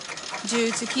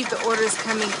do to keep the orders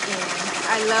coming in?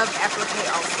 I love applique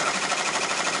also.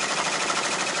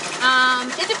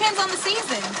 It depends on the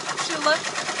season, Shula.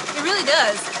 It really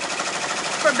does.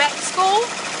 For back to school,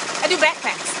 I do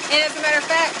backpacks. And as a matter of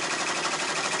fact,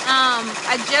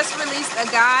 I just released a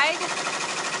guide.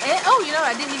 And, oh, you know,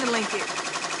 I didn't even link it.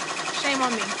 Shame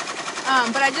on me.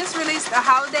 But I just released a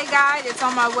holiday guide. It's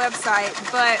on my website.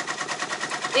 But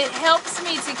it helps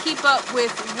me to keep up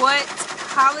with what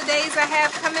holidays I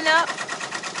have coming up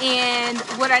and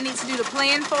what I need to do to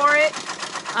plan for it.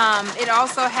 It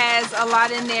also has a lot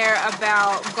in there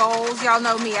about goals. Y'all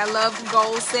know me. I love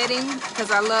goal setting because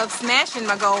I love smashing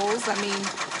my goals. I mean,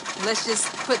 let's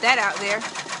just put that out there.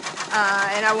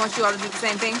 And I want you all to do the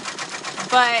same thing.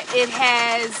 But it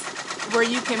has where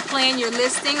you can plan your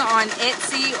listing on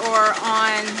Etsy or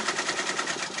on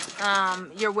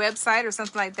your website or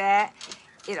something like that.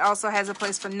 It also has a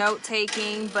place for note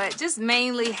taking, but just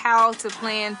mainly how to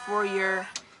plan for your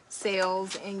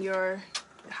sales and your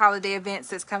holiday events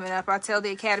that's coming up. I tell the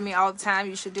Academy all the time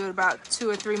you should do it about 2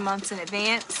 or 3 months in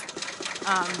advance.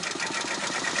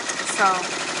 So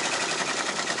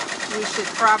we should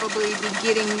probably be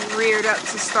getting reared up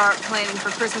to start planning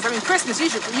for Christmas. I mean, Christmas, you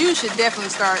should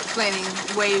definitely start planning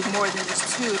way more than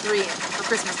just 2 or 3 for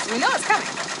Christmas, because we know it's coming.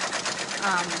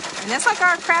 And that's like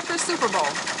our Crafter Super Bowl.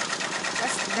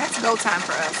 That's go time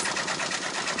for us.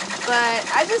 But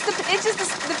it just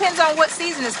depends on what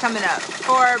season is coming up.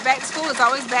 For back to school, it's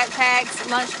always backpacks,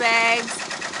 lunch bags.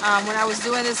 When I was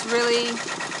doing this really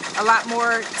a lot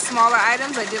more smaller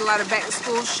items, I did a lot of back to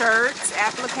school shirts,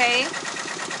 applique.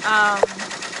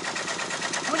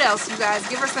 What else, you guys?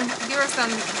 Give her some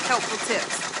helpful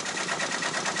tips.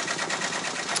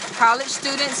 College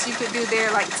students, you could do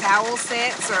their like towel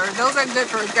sets, or those are good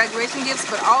for graduation gifts,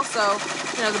 but also,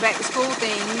 you know, the back to school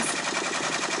things.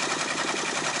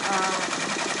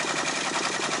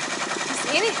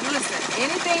 Just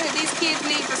anything that these kids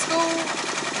need for school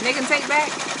and they can take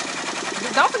back,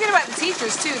 don't forget about the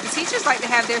teachers too. The teachers like to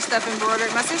have their stuff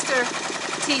embroidered. My sister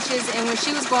teaches, and when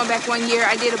she was going back one year,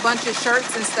 I did a bunch of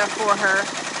shirts and stuff for her,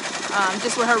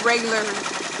 just with her regular,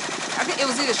 I think it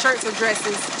was either shirts or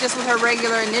dresses, just with her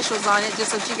regular initials on it,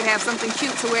 just so she could have something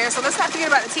cute to wear. So let's not forget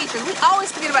about the teachers. We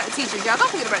always forget about the teachers, y'all. Don't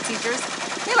forget about teachers.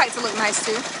 They like to look nice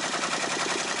too.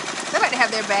 They like to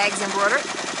have their bags embroidered.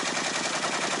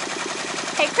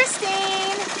 Hey,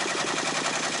 Christine.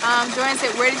 Joanne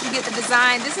said, where did you get the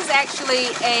design? This is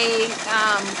actually a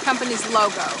company's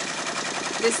logo.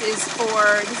 This is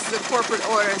a corporate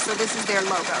order, so this is their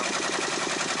logo.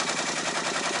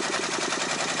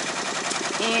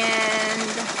 And,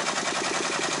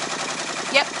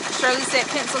 yep, Shirley said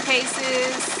pencil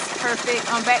cases, perfect.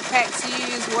 On backpacks, you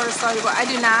use water soluble. I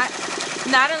do not.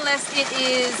 Not unless it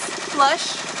is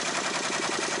plush.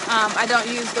 I don't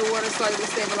use the water soluble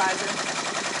stabilizer.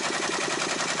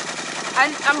 I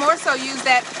more so use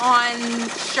that on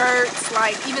shirts,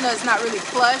 like even though it's not really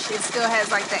plush, it still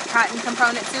has like that cotton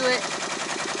component to it,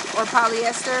 or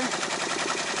polyester.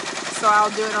 So I'll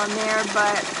do it on there,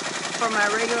 but for my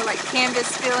regular like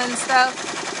canvas filling stuff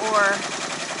or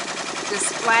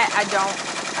just flat, I don't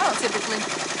typically.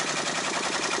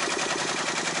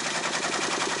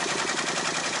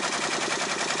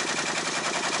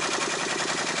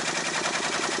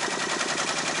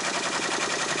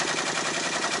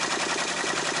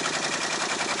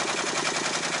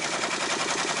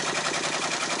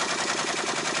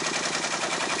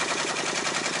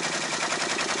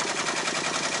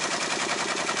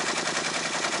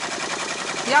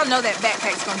 Y'all know that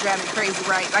backpack's gonna drive me crazy,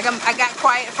 right? Like I got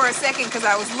quiet for a second because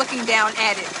I was looking down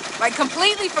at it. Like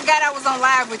completely forgot I was on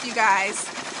live with you guys.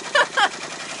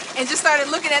 And just started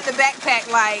looking at the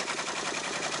backpack like,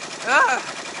 ugh.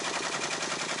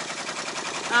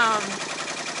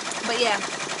 But yeah.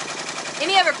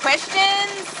 Any other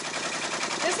questions?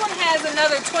 This one has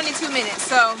another 22 minutes,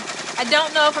 so I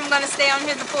don't know if I'm gonna stay on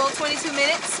here the full 22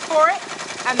 minutes for it.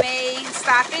 I may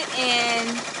stop it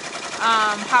and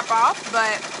hop off,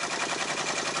 but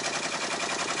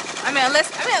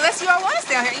unless you all want to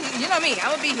stay on here, you know me,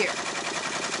 I'm gonna be here.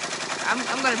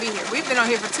 I'm gonna be here. We've been on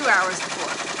here for 2 hours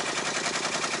before.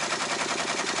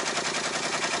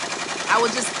 I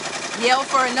will just yell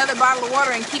for another bottle of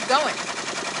water and keep going.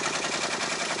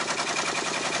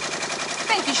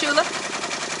 Thank you, Shula.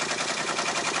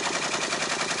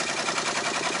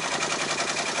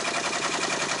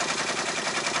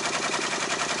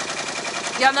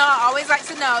 Y'all know I always like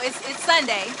to know, it's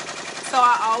Sunday, so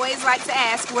I always like to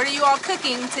ask, what are you all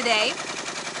cooking today?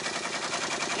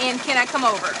 And can I come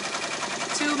over?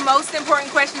 Two most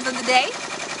important questions of the day.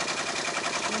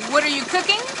 What are you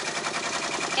cooking?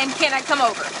 And can I come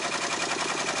over?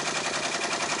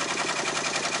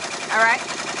 All right?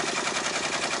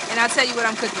 And I'll tell you what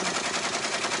I'm cooking.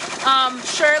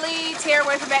 Shirley,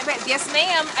 tearaway for backpacks. Yes,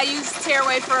 ma'am. I use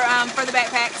tearaway for the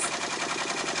backpacks.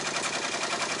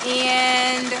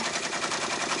 And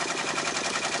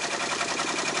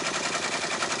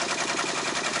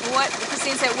what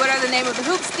Christine said, what are the name of the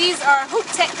hoops? These are Hoop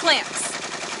Tech clamps,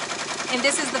 and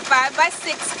this is the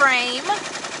 5x6 frame.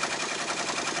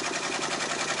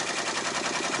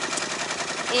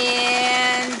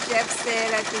 And Jeff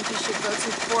said, I think you should go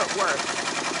to Fort Worth.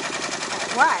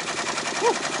 Why?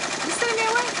 Ooh, you sending me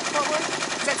away? Fort Worth?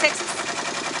 Is that Texas?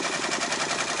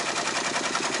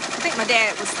 I think my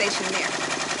dad was stationed there.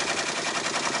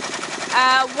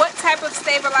 What type of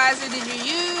stabilizer did you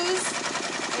use?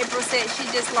 April said she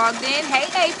just logged in. Hey,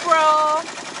 April.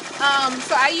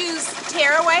 So I use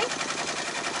tearaway.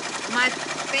 My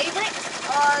favorite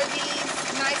are these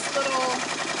nice little.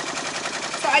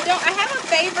 So I have a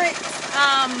favorite.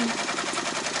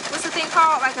 What's the thing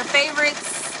called? Like a favorites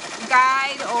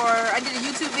guide, or I did a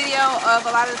YouTube video of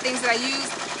a lot of the things that I use.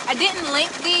 I didn't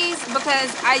link these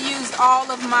because I used all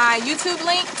of my YouTube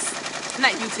links.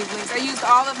 Not YouTube links. I used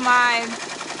all of my,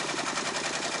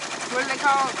 what are they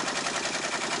called?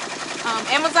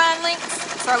 Amazon links.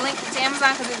 So I linked it to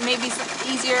Amazon because it may be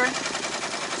easier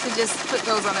to just put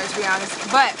those on there, to be honest.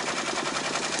 But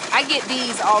I get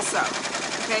these also.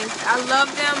 Okay, I love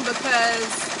them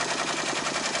because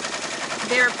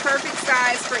they're a perfect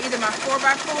size for either my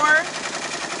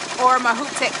 4x4 or my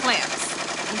Hoop Tech clamps.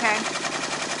 Okay.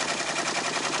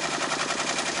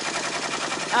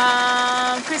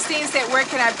 Christine said, where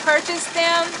can I purchase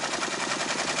them?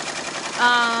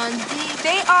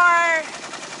 They are,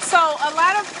 so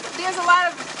there's a lot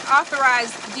of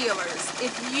authorized dealers.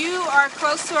 If you are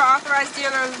close to an authorized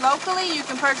dealer locally, you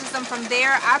can purchase them from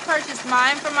there. I purchased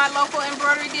mine from my local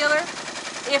embroidery dealer.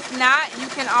 If not, you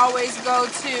can always go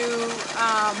to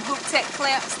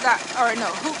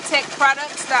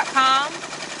hooptechproducts.com.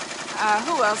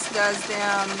 Who else does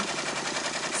them?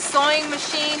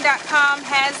 Sewingmachine.com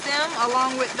has them,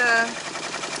 along with the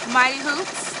Mighty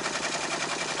Hoops.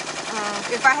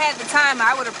 If I had the time,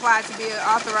 I would apply to be an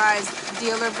authorized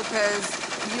dealer because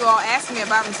you all ask me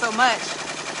about them so much.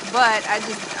 But I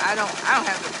don't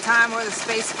have the time or the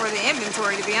space for the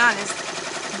inventory, to be honest.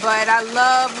 But I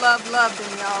love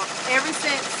them, y'all. Ever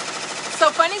since. So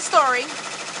funny story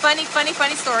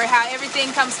how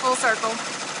everything comes full circle.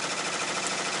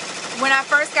 When I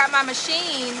first got my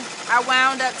machine, I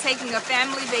wound up taking a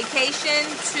family vacation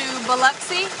to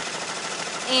Biloxi,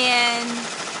 and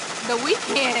the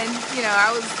weekend, you know,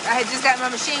 I had just got my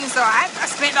machine, so I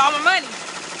spent all my money.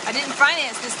 I didn't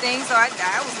finance this thing, so I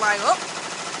was like, oh,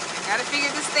 I gotta figure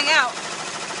this thing out.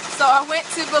 So I went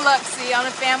to Biloxi on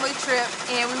a family trip,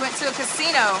 and we went to a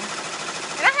casino.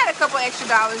 And I had a couple extra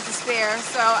dollars to spare,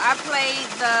 so I played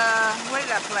what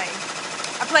did I play?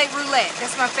 I played roulette.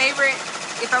 That's my favorite.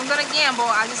 If I'm gonna gamble,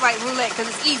 I just like roulette because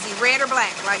it's easy, red or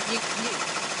black. Like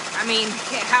I mean,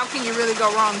 how can you really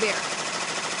go wrong there?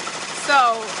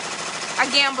 So I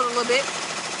gambled a little bit,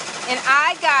 and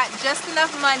I got just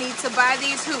enough money to buy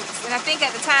these hoops. And I think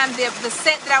at the time the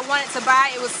set that I wanted to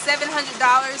buy, it was $700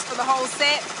 for the whole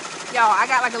set. Y'all, I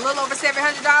got like a little over $700,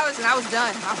 and I was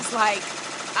done. I was like,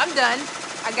 I'm done.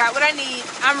 I got what I need.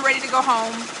 I'm ready to go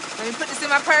home. Let me put this in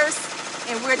my purse,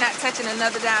 and we're not touching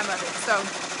another dime of it. So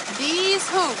these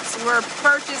hoops were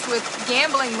purchased with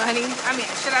gambling money. I mean,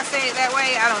 should I say it that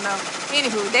way? I don't know.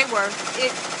 Anywho, they were.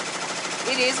 It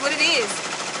is what it is.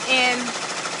 And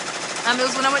it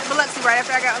was when I went to Biloxi right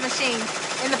after I got my machine.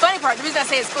 And the funny part, the reason I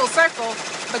say it's full circle,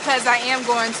 because I am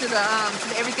going to the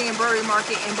Everything Embroidery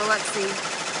Market in Biloxi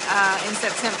in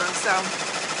September. So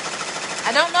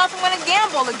I don't know if I'm going to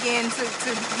gamble again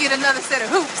to get another set of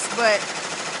hoops, but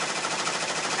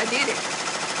I did it.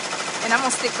 And I'm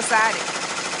going to stick beside it.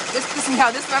 This is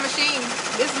my machine.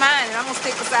 This is mine, and I'm going to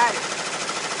stick beside it.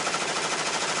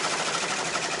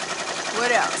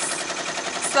 What else?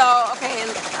 So, okay,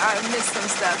 I missed some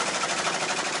stuff.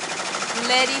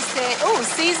 Letty said, oh,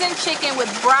 seasoned chicken with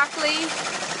broccoli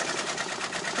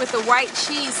with the white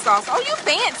cheese sauce. Oh, you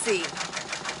fancy.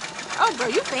 Oh, girl,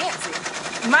 you fancy.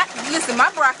 Listen, my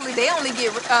broccoli, they only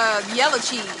get yellow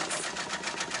cheese,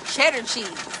 cheddar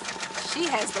cheese. She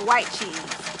has the white cheese.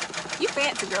 You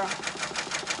fancy, girl.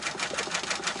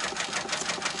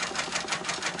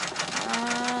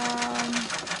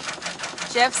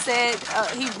 Jeff said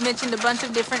he mentioned a bunch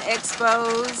of different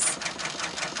expos.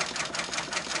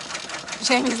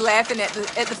 Jamie's laughing at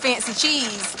the fancy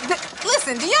cheese.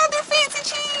 Listen, do y'all do fancy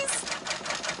cheese?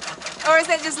 Or is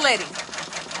that just Letty?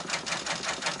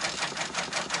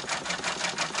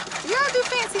 Y'all do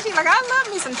fancy cheese? Like, I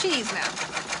love me some cheese now.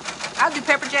 I'll do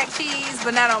pepper jack cheese,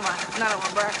 but not on my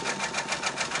broccoli.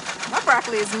 My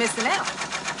broccoli is missing out.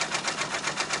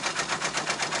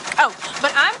 Oh,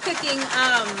 but I'm cooking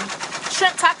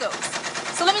shrimp tacos.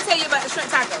 So let me tell you about the shrimp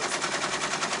tacos.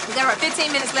 We got about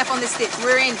 15 minutes left on this stitch.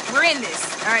 We're in this.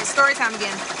 All right, story time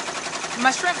again. My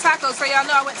shrimp tacos. So y'all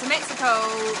know I went to Mexico.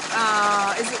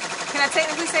 Can I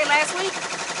technically say last week?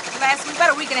 Last week,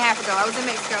 about a week and a half ago, I was in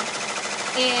Mexico.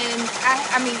 And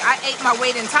I ate my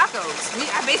weight in tacos.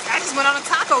 I just went on a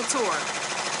taco tour.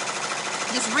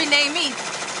 Just rename me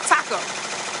Taco.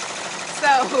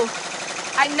 So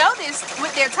I noticed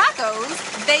with their tacos,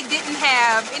 they didn't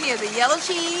have any of the yellow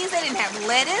cheese. They didn't have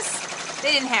lettuce.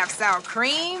 They didn't have sour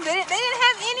cream. They didn't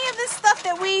have any of this stuff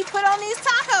that we put on these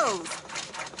tacos.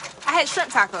 I had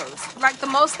shrimp tacos. Like, the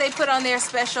most they put on their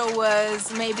special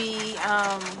was maybe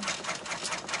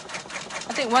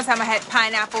I think one time I had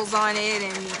pineapples on it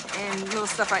and little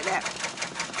stuff like that.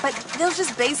 But it was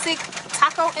just basic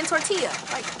taco and tortilla.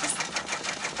 Like,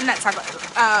 not taco,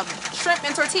 shrimp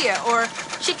and tortilla, or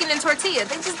chicken and tortilla.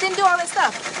 They just didn't do all that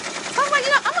stuff. So I was like,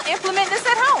 I'm gonna implement this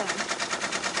at home.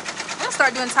 I'm gonna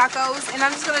start doing tacos, and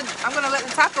I'm gonna let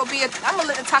the taco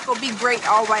be great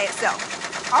all by itself.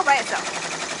 All by itself.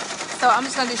 So I'm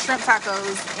just gonna do shrimp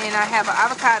tacos, and I have an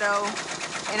avocado,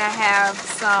 and I have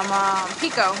some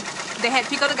pico. They had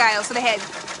pico de gallo, so they had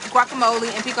guacamole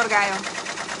and pico de gallo.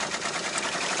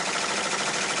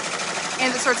 And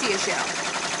the tortilla shell.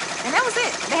 And that was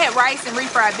it. They had rice and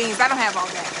refried beans. I don't have all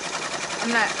that. I'm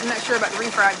not sure about the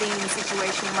refried bean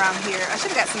situation around here. I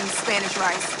should have got some Spanish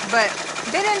rice, but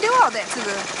they didn't do all that to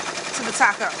the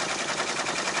taco.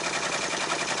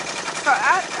 So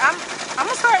I'm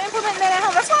gonna start implementing that at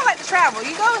home. That's why I like to travel.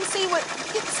 You go and you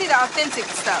get to see the authentic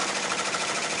stuff.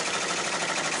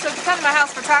 So if you come to my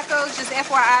house for tacos, just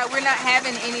FYI, we're not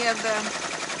having any of the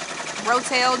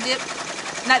rotel dip.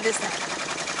 Not this time.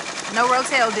 No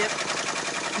rotel dip.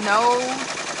 No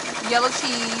yellow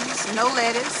cheese. No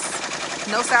lettuce.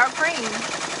 No sour cream.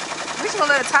 We're just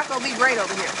gonna let a taco be great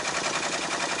over here.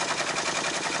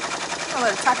 We're gonna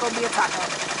let a taco be a taco.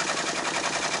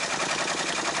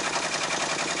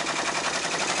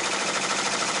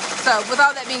 So with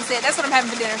all that being said, that's what I'm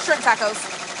having for dinner, shrimp tacos.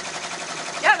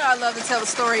 Y'all know I love to tell the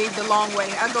story the long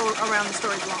way. I go around the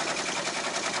story the long way.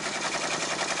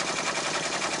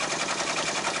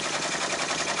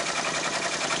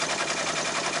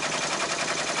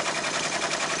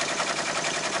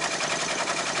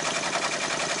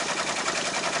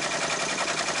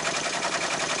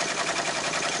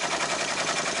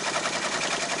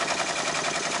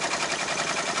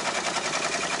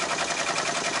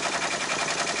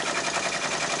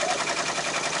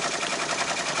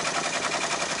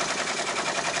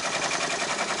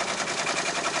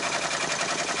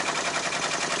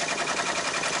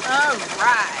 All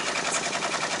right.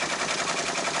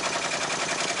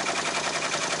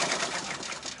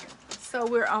 So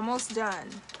we're almost done.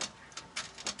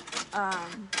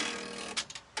 And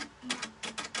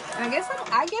I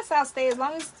guess I'll stay as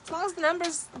long as the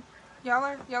numbers. Y'all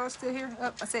are still here.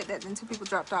 Oh, I said that, then 2 people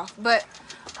dropped off. But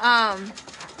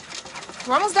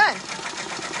we're almost done.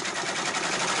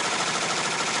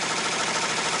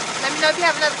 Let me know if you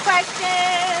have another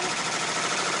question.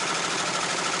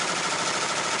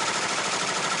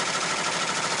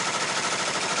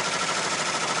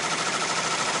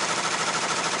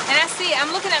 And I see,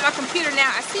 I'm looking at my computer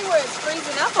now. I see where it's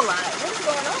freezing up a lot. What is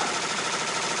going on?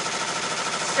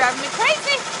 It's driving me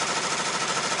crazy.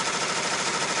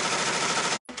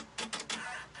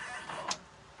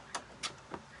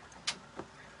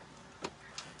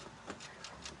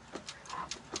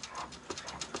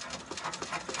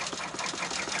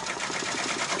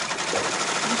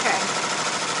 Okay.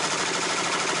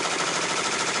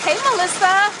 Hey,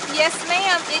 Melissa. Yes,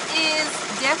 ma'am. It is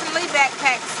definitely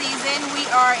backpack season. We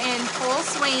are in full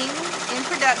swing in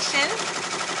production.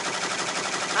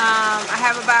 I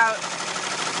have about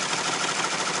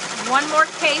 1 more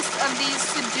case of these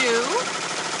to do.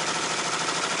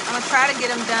 I'm gonna try to get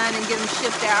them done and get them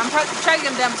shipped out. I'm trying to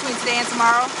get them done between today and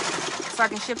tomorrow, so I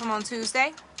can ship them on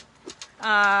Tuesday.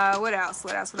 What else?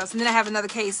 And then I have another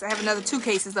case. I have another 2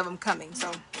 cases of them coming.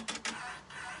 So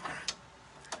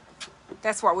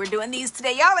that's why we're doing these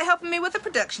today. Y'all are helping me with the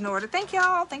production order. Thank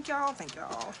y'all.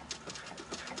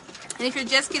 And if you're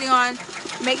just getting on,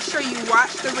 make sure you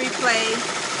watch the replay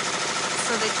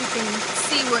so that you can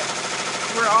see what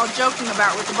we're all joking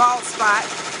about with the bald spot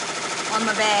on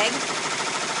my bag.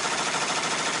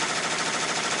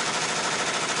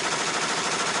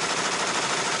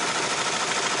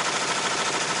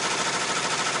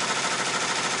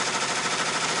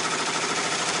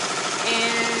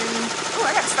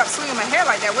 I gotta stop swinging my hair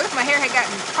like that. What if my hair had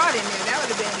gotten caught in there? That would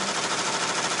have been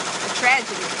a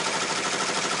tragedy.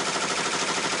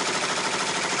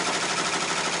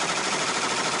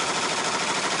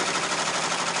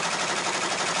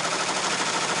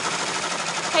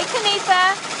 Hey,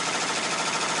 Kanitha.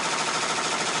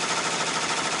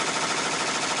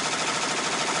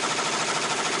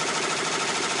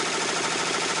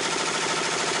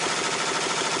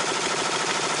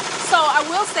 So I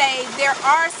will say there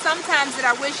are some times that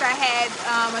I wish I had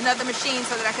another machine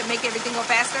so that I could make everything go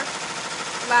faster,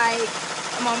 like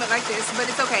a moment like this, but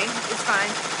it's okay, it's fine.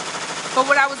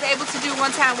 But what I was able to do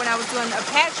one time when I was doing a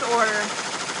patch order,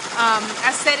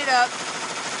 I set it up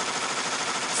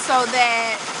so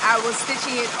that I was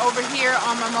stitching it over here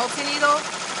on my multi-needle,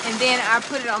 and then I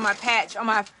put it on my patch,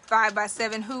 on my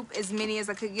 5x7 hoop, as many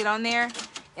as I could get on there.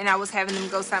 And I was having them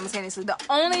go simultaneously. The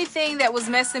only thing that was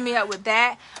messing me up with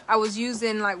that, I was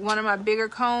using like one of my bigger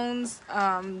cones.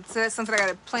 So that's something I got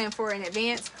to plan for in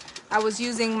advance. I was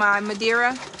using my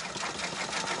Madeira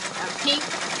pink.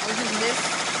 I was using this.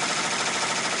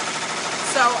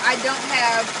 So I don't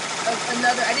have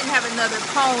I didn't have another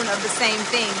cone of the same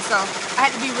thing. So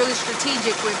I had to be really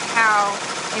strategic with how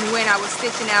and when I was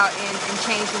stitching out and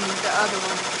changing the other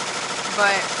one.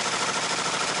 But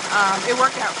it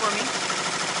worked out for me.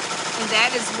 And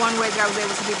that is one way that I was able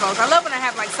to do both. I love when I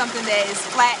have like something that is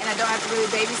flat and I don't have to really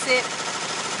babysit.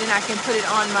 Then I can put it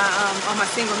on my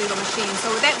single needle machine.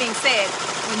 So with that being said,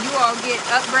 when you all get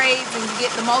upgrades and you get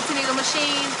the multi-needle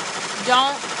machine,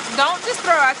 don't just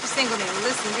throw out your single needle.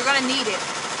 Listen, you're gonna need it.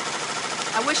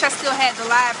 I wish I still had the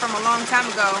live from a long time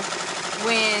ago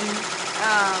when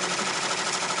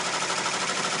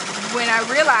I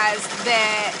realized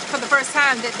that for the first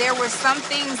time that there were some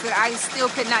things that I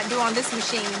still could not do on this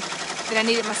machine that I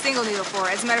needed my single needle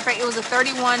for. As a matter of fact, it was a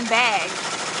 31 bag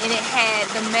and it had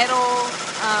the metal,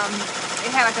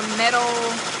 it had like a metal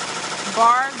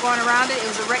bar going around it. It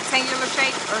was a rectangular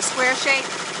shape or a square shape,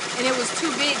 and and it was too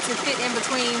big to fit in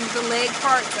between the leg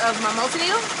parts of my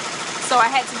multi-needle. So I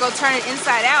had to go turn it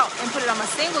inside out and put it on my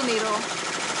single needle,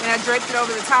 and I draped it over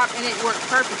the top, and it worked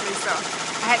perfectly. So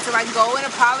I had to like go and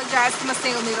apologize to my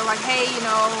single needle, like, hey, you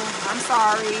know, I'm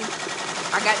sorry.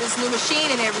 I got this new machine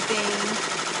and everything,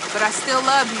 but I still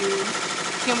love you.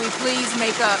 Can we please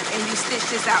make up and you stitch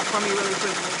this out for me really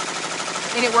quickly?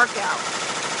 And it worked out.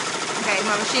 Okay,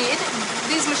 my machine,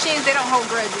 these machines, they don't hold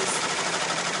grudges.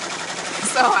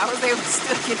 So I was able to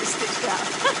still get it stitched out.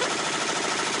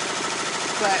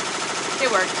 But it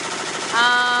worked.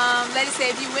 Lady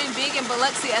said, if you win big in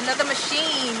Biloxi, another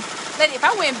machine. Lady, if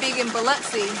I win big in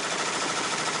Biloxi,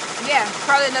 yeah,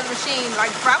 probably another machine,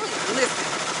 like probably, listen,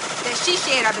 that she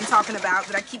shed I've been talking about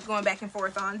that I keep going back and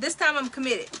forth on. This time I'm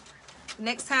committed.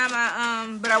 Next time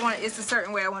but I want it, it's a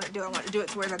certain way I want to do it. I want to do it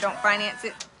to where I don't finance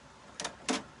it.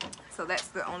 So that's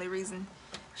the only reason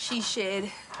she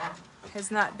shed has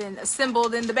not been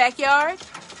assembled in the backyard.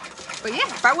 But yeah,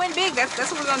 if I win big, that's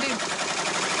what we're gonna do.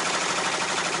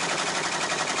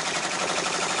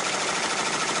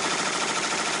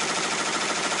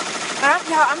 But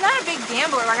y'all, I'm not a big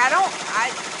gambler. Like I'm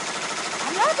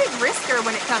not a big risker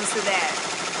when it comes to that.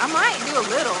 I might do a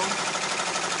little.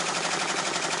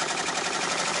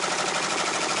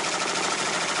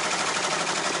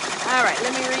 All right,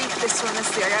 let me read this one. Let's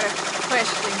see, I got a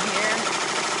question here.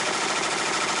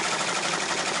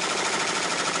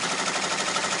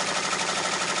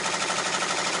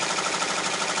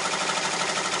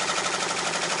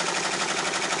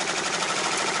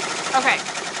 Okay,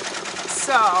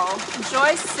 so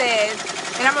Joyce says,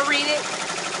 and I'm gonna read it,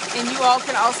 and you all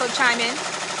can also chime in.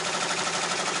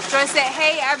 Joyce said,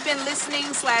 hey, I've been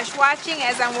listening / watching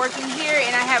as I'm working here,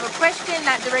 and I have a question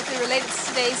not directly related to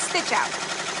today's stitch out.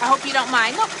 I hope you don't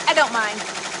mind. Nope, I don't mind.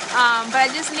 But I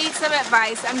just need some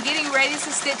advice. I'm getting ready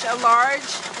to stitch a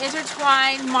large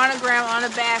intertwined monogram on a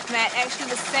bath mat, actually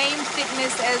the same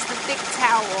thickness as the thick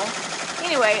towel.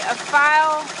 Anyway, the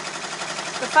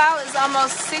file is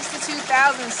almost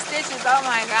 62,000 stitches. Oh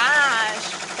my gosh,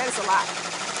 that is a lot.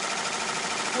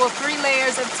 Will 3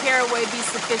 layers of tearaway be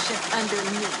sufficient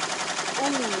underneath? Ooh,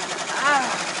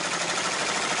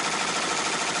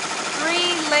 3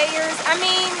 layers. I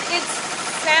mean, it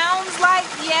sounds like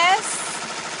yes.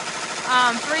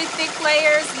 3 thick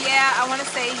layers, yeah, I want to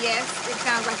say yes. It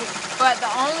sounds like it. But the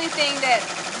only thing that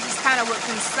just kind of would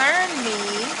concern me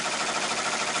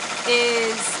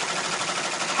is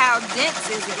how dense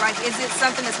is it? Like, is it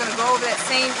something that's going to go over that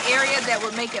same area that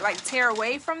would make it like tear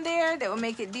away from there? That would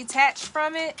make it detached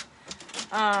from it?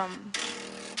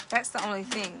 That's the only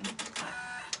thing.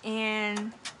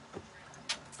 And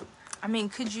I mean,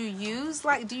 could you use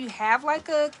like, do you have like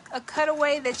a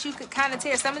cutaway that you could kind of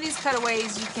tear? Some of these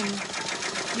cutaways you can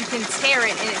tear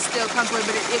it and it still comes away,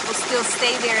 but it will still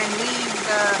stay there and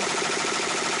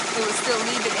it will still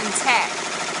leave it intact.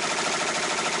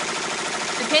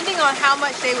 Depending on how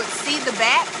much they would see the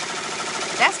back,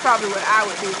 that's probably what I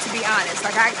would do, to be honest.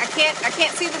 Like I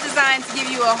can't see the design to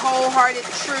give you a wholehearted,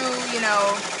 true, you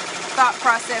know, thought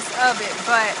process of it,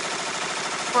 but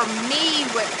for me,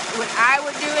 what I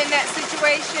would do in that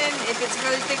situation, if it's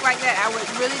really thick like that, I would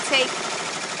really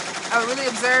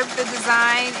observe the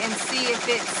design and see if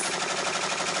it's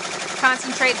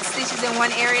concentrate the stitches in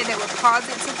one area that would cause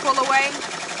it to pull away.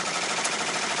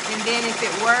 And then if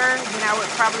it were, then I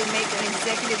would probably make an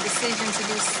executive decision to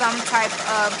do some type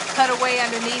of cutaway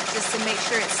underneath just to make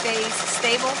sure it stays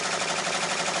stable.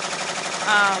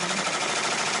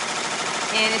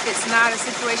 And if it's not a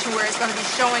situation where it's going to be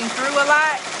showing through a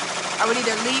lot, I would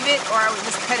either leave it or I would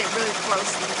just cut it really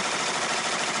closely.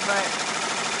 But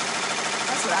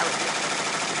that's what I would do.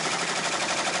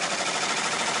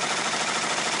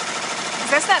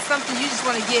 Because that's not something you just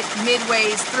want to get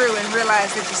midways through and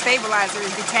realize that your stabilizer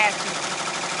is detaching.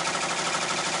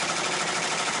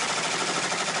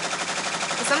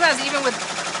 But sometimes even with,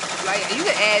 like, you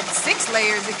could add 6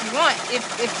 layers if you want. If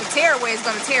the tearaway is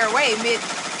going to tear away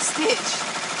mid-stitch,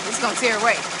 it's going to tear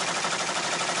away.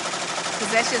 Because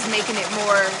that's just making it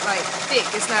more, like, thick.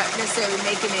 It's not necessarily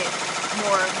making it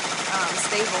more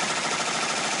stable.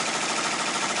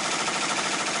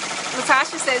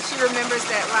 Latasha says she remembers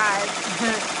that live.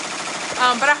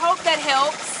 But I hope that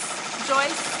helps,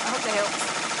 Joyce. I hope that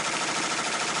helps.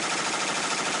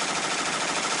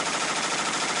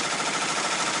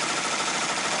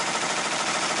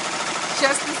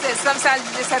 Justin says sometimes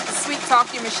you just have to sweet talk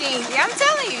your machine. Yeah, I'm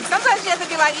telling you. Sometimes you have to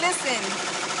be like, listen,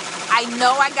 I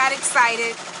know I got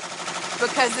excited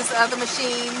because this other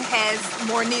machine has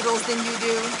more needles than you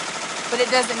do, but it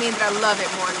doesn't mean that I love it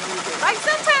more than you do. Like,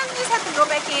 sometimes you just have to go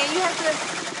back in. You have to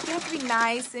be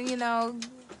nice and,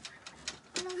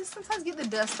 just sometimes get the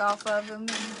dust off of them.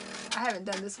 I haven't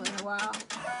done this one in a while.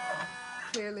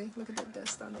 Clearly, look at the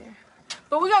dust on there.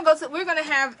 But we're gonna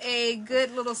have a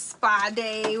good little spa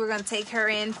day. We're gonna take her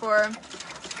in for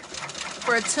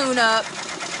a tune-up.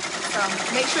 So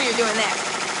make sure you're doing that.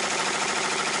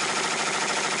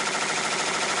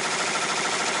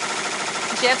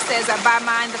 Jeff says, I buy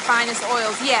mine the finest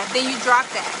oils. Yeah, then you drop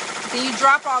that. Then you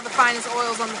drop all the finest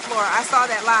oils on the floor. I saw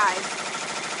that live.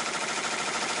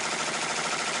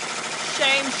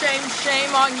 Shame, shame,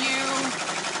 shame on you.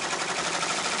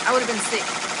 I would have been sick.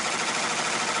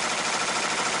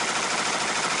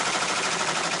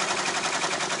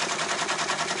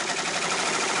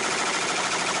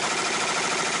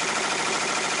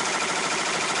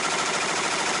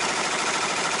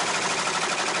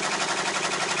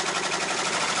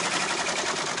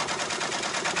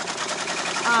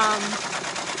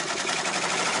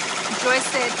 Joyce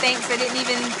said, thanks, I didn't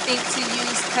even think to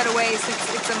use cutaway since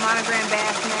it's a monogram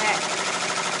bath mat.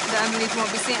 The underneath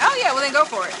won't be seen. Oh yeah, well then go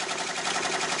for it.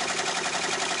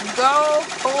 Go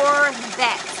for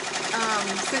that.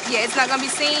 So yeah, it's not gonna be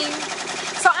seen.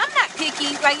 So I'm not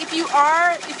picky. Like if you're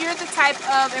the type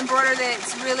of embroiderer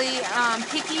that's really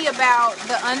picky about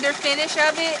the under finish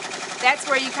of it, that's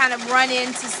where you kind of run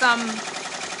into some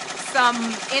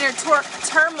inner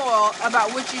turmoil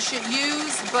about what you should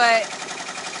use. But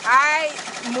I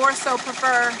more so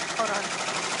prefer, hold on,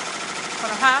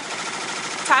 huh?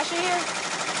 Tasha here?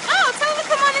 Oh, tell her to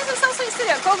come on in to So Sweet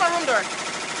Studio. Close my room door.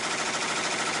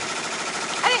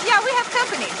 Yeah, we have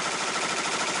company.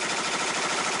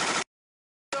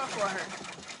 For her.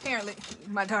 Apparently,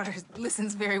 my daughter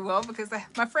listens very well because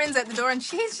my friend's at the door and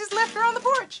she's just left her on the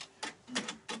porch.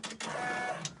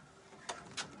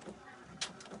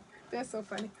 That's so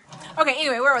funny. Okay,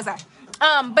 anyway, where was I?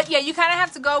 But yeah, you kind of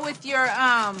have to go with your,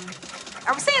 I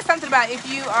was saying something about if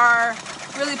you are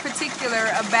really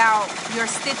particular about your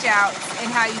stitch outs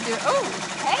and how you do it. Oh,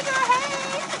 hey girl, hey.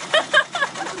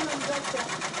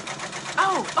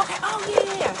 Oh, okay. Oh,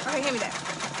 yeah. Okay, hand me that.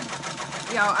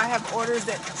 Y'all, I have orders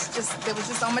that was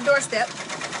just on my doorstep. I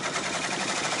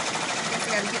guess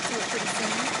I gotta get to it pretty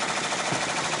soon.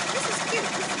 This is cute.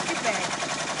 This is a cute bag.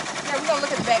 Yeah, we're gonna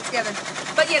look at the bag together.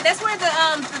 But yeah, that's where the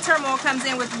turmoil comes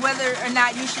in with whether or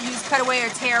not you should use cutaway or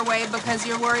tearaway because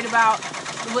you're worried about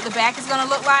what the back is gonna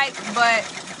look like. But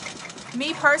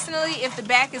me personally, if the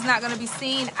back is not going to be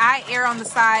seen, I err on the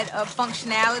side of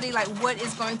functionality, like what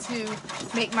is going to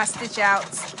make my stitch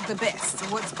outs the best,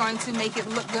 what's going to make it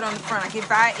look good on the front. Like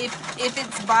if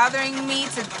it's bothering me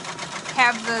to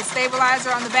have the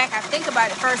stabilizer on the back, I think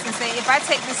about it first and say, if I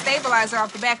take the stabilizer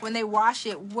off the back, when they wash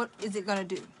it, what is it going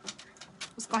to do?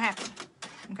 What's going to happen?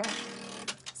 Okay.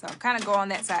 So kind of go on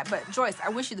that side. But Joyce, I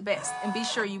wish you the best, and be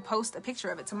sure you post a picture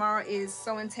of it. Tomorrow is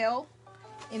Sew and Tell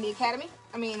in the academy.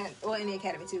 I mean, well, in the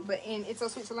academy too, but in It's So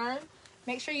Sweet to Learn.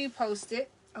 Make sure you post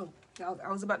it. Oh, I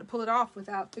was about to pull it off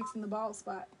without fixing the bald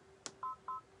spot.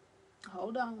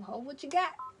 Hold on, hold what you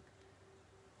got.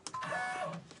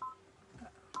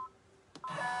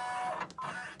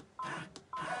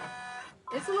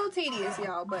 It's a little tedious,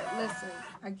 y'all, but listen,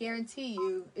 I guarantee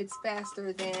you it's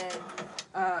faster than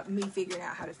me figuring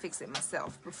out how to fix it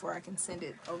myself before I can send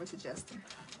it over to Justin.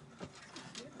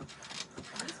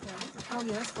 Oh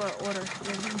yeah, that's for an order.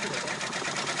 Yeah, we can put it there.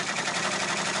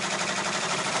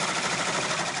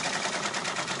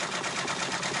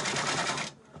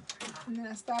 And then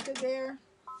I stop it there.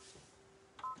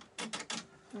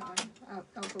 I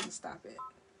was supposed to stop it.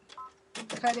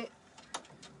 Cut it.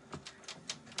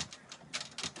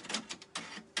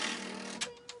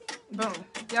 Boom.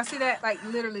 Y'all see that? Like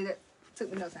literally that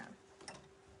took me no time.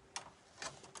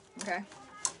 Okay.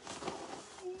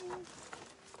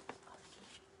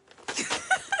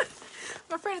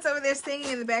 My friend is over there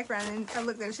singing in the background, and I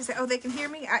looked at her. She said, "Oh, they can hear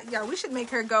me." Y'all, we should make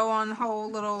her go on the whole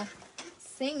little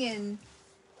singing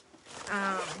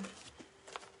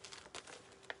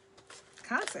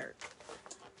concert.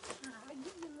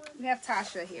 We have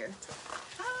Tasha here.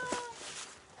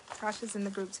 Tasha's in the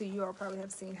group too. You all probably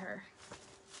have seen her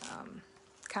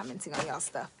commenting on y'all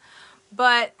stuff.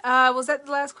 But was that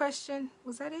the last question?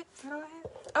 Was that it? Is that all I had?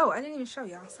 Oh, I didn't even show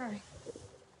y'all. Sorry.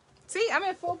 See, I'm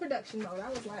in full production mode. I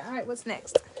was like, all right, what's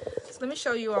next? So let me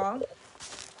show you all.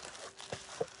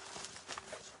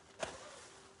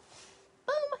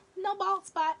 Boom, no bald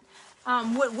spot.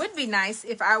 What would be nice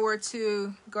if I were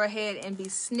to go ahead and be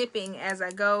snipping as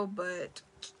I go, but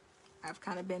I've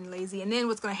kind of been lazy. And then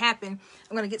what's going to happen,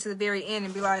 I'm going to get to the very end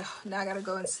and be like, oh, now I got to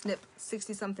go and snip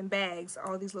 60-something bags,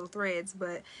 all these little threads.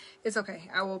 But it's okay.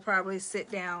 I will probably sit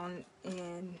down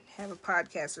and have a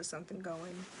podcast or something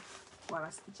going while I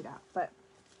stitch it out. But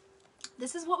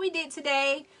this is what we did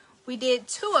today. We did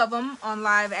 2 of them on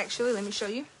live, actually. Let me show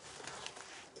you.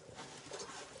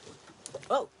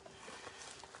 Oh.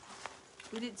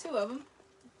 We did 2 of them.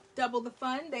 Double the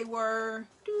fun. They were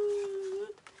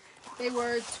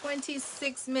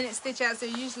 26-minute stitch outs. They're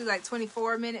usually like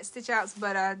 24-minute stitch outs,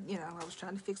 but you know, I was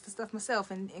trying to fix the stuff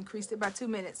myself and increased it by 2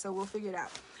 minutes, so we'll figure it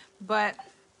out. But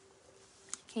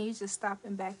can you just stop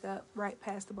and back up right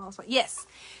past the ball? Yes,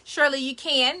 Shirley, you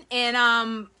can,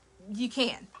 and you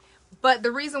can. But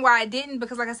the reason why I didn't,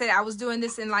 because like I said, I was doing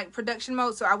this in like production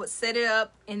mode, so I would set it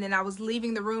up, and then I was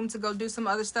leaving the room to go do some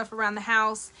other stuff around the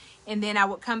house, and then I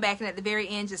would come back and at the very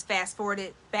end just fast forward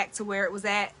it back to where it was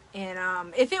at.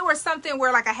 And if it were something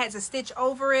where like I had to stitch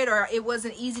over it or it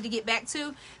wasn't easy to get back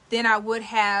to, then I would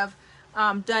have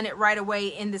done it right away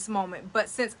in this moment. But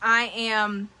since I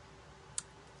am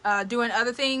doing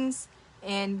other things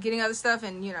and getting other stuff,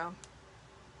 and you know,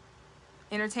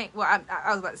 I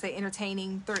was about to say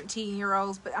entertaining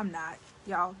 13-year-olds, but I'm not,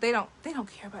 y'all. They don't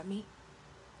care about me.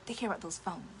 They care about those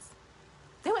phones.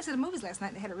 They went to the movies last night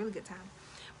and they had a really good time.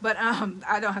 But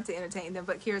I don't have to entertain them.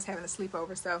 But Kira's having a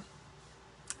sleepover, so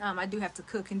I do have to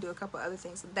cook and do a couple other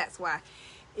things. So that's why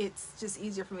it's just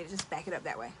easier for me to just back it up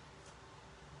that way.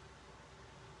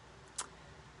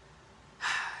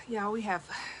 Y'all,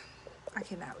 I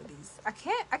cannot with these. I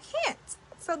can't.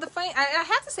 So the funny, I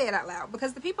have to say it out loud,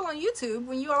 because the people on YouTube,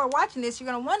 when you all are watching this, you're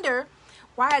going to wonder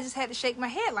why I just had to shake my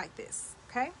head like this.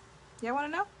 Okay? Y'all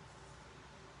want to know?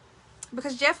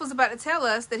 Because Jeff was about to tell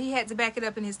us that he had to back it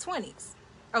up in his 20s.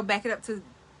 Oh, back it up to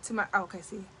my, oh, okay,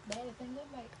 see.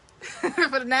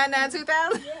 For the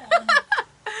 99-2000? Yeah.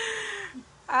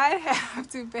 I have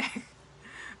to back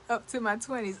up to my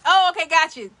 20s. Oh, okay,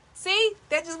 got you. See?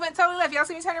 That just went totally left. Y'all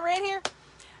see me turning red here?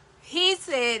 He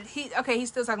said, he's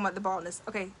still talking about the baldness.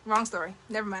 Okay, wrong story.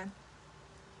 Never mind.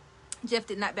 Jeff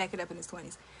did not back it up in his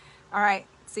 20s. All right,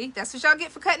 see, that's what y'all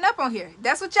get for cutting up on here.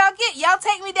 That's what y'all get. Y'all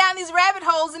take me down these rabbit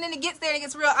holes, and then it gets there and it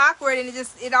gets real awkward, and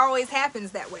it always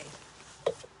happens that way.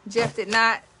 Jeff did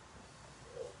not.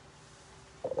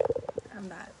 I'm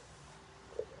not.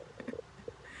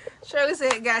 Shirley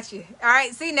said, got you. All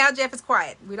right, see, now Jeff is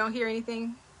quiet. We don't hear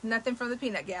anything, nothing from the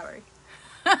peanut gallery.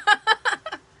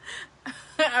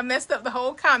 I messed up the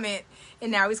whole comment,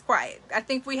 and now he's quiet. I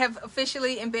think we have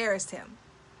officially embarrassed him.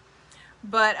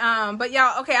 But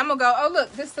y'all, okay, I'm gonna go. Oh,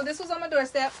 look, this was on my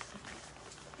doorstep.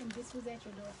 And this was at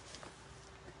your door.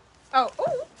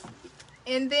 Oh,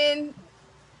 and then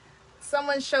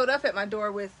someone showed up at my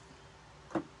door with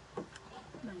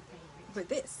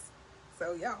this.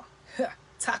 So y'all,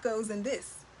 tacos and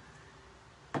this.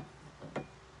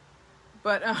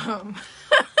 But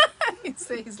he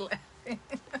says he's laughing.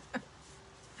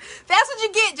 That's what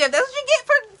you get, Jeff. That's what you get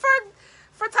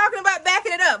for talking about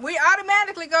backing it up. We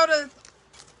automatically go to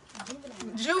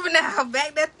juvenile.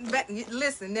 Back.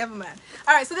 Listen, never mind.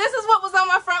 All right, so this is what was on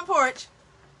my front porch.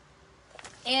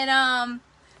 And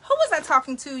who was I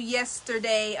talking to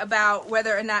yesterday about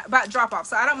whether or not about drop off?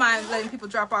 So I don't mind letting people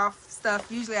drop off stuff.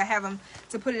 Usually I have them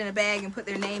to put it in a bag and put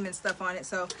their name and stuff on it.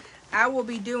 So I will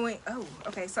be doing. Oh,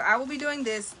 okay. So I will be doing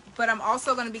this, but I'm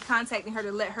also going to be contacting her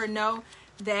to let her know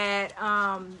that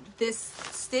this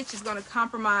stitch is going to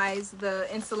compromise the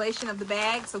insulation of the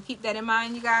bag. So keep that in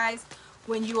mind, you guys,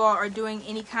 when you all are doing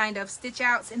any kind of stitch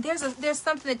outs. And there's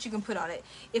something that you can put on it.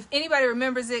 If anybody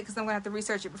remembers it, because I'm going to have to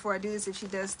research it before I do this, if she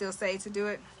does still say to do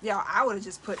it. Y'all, I would have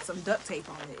just put some duct tape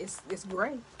on it. It's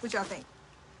great. What y'all think?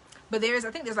 But I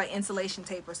think there's like insulation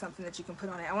tape or something that you can put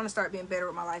on it. I want to start being better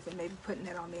with my life and maybe putting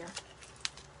that on there.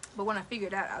 But when I figure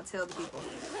it out, I'll tell the people.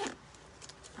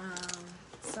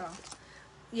 So...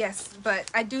 yes,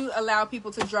 but I do allow people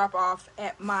to drop off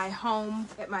at my home,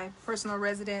 at my personal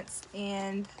residence,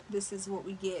 and this is what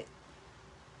we get.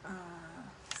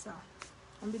 So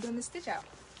I'm going to be doing this stitch out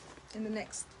in the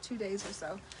next 2 days or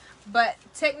so. But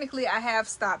technically I have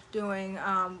stopped doing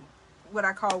what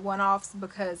I call one-offs,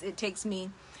 because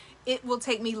it will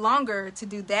take me longer to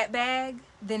do that bag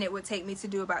than it would take me to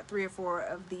do about 3 or 4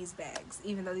 of these bags,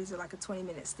 even though these are like a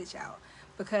 20-minute stitch out.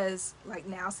 Because like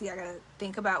now, see, I gotta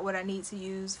think about what I need to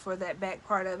use for that back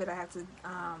part of it. I have to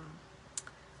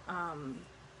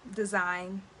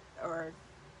design, or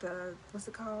what's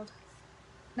it called?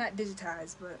 Not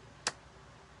digitize, but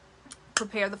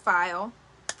prepare the file,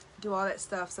 do all that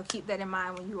stuff. So keep that in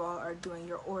mind when you all are doing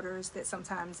your orders, that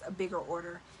sometimes a bigger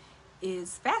order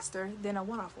is faster than a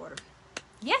one-off order.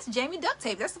 Yes, Jamie, duct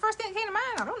tape. That's the first thing that came to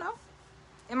mind. I don't know.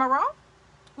 Am I wrong?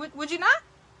 Would you not?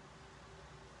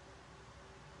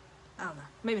 I don't know.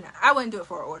 Maybe not. I wouldn't do it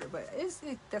for an order, but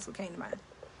that's what came to mind.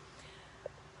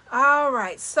 All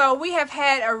right. So we have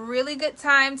had a really good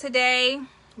time today.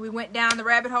 We went down the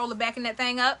rabbit hole of backing that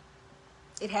thing up.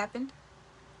 It happened.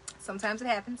 Sometimes it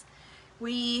happens.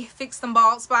 We fixed some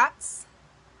bald spots.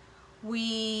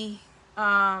 We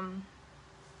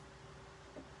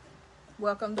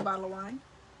welcomed a bottle of wine.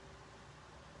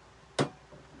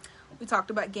 We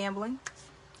talked about gambling.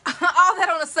 All that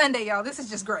on a Sunday, y'all. This is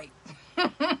just great.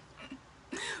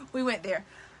 We went there.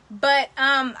 But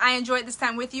I enjoyed this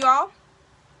time with you all.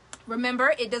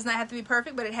 Remember, it does not have to be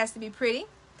perfect, but it has to be pretty.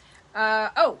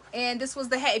 Oh, and this was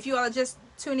the hat. If you all are just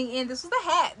tuning in, this was the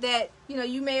hat that,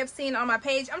 you may have seen on my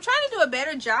page. I'm trying to do a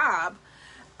better job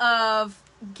of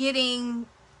getting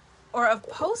or of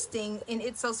posting in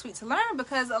It's So Sweet to Learn,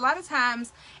 because a lot of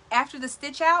times after the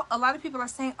stitch out, a lot of people are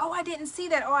saying, oh, I didn't see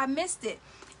that, oh, I missed it.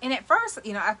 And at first,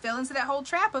 I fell into that whole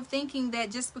trap of thinking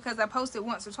that just because I posted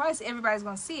once or twice, everybody's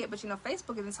going to see it. But,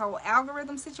 Facebook and this whole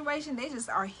algorithm situation, they just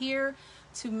are here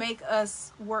to make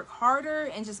us work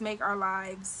harder and just make our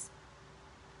lives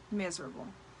miserable.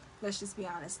 Let's just be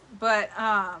honest. But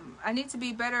I need to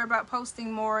be better about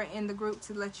posting more in the group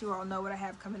to let you all know what I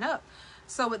have coming up.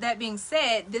 So with that being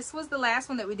said, this was the last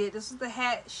one that we did. This was the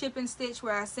hat ship and stitch,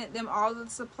 where I sent them all of the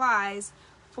supplies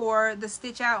for the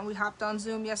stitch out, and we hopped on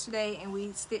Zoom yesterday and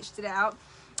we stitched it out.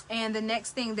 And the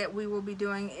next thing that we will be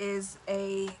doing is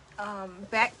a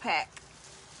backpack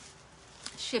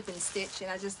ship and stitch, and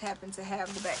I just happen to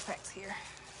have the backpacks here.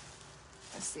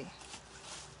 Let's see,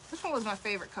 which one was my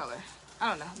favorite color? I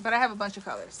don't know, but I have a bunch of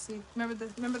colors. See, remember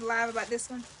the live about this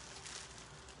one?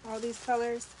 All these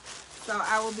colors. So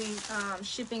I will be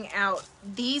shipping out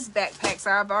these backpacks.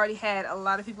 I've already had a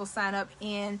lot of people sign up,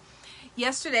 and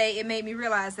yesterday it made me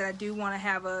realize that I do want to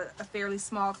have a fairly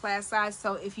small class size.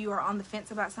 So if you are on the fence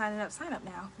about signing up, sign up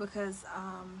now, because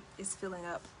it's filling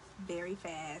up very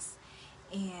fast.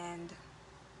 And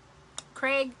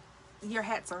Craig, your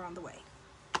hats are on the way.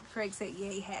 Craig said,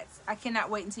 yay, hats. I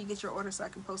cannot wait until you get your order so I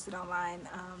can post it online.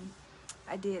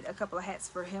 I did a couple of hats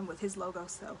for him with his logo,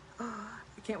 so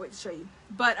I can't wait to show you.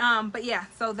 But yeah,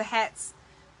 so the hats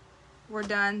were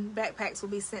done. Backpacks will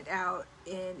be sent out,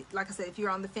 and like I said, if you're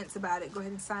on the fence about it, go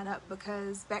ahead and sign up,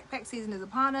 because backpack season is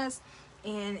upon us.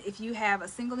 And if you have a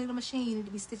single needle machine, you need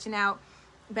to be stitching out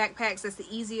backpacks. That's the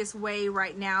easiest way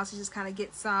right now to just kind of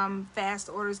get some fast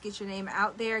orders, get your name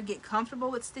out there, get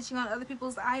comfortable with stitching on other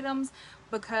people's items,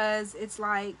 because it's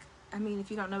like, I mean,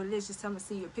 if you don't know what it is, just tell them to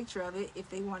send you a picture of it if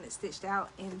they want it stitched out,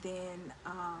 and then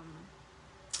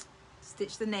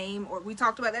stitch the name, or we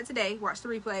talked about that today, watch the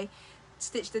replay,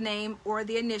 stitch the name or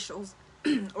the initials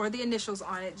or the initials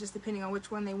on it, just depending on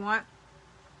which one they want.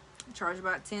 Charge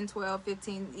about 10, 12,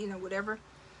 15, whatever.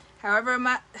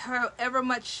 However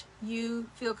much you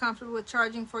feel comfortable with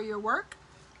charging for your work,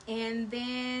 and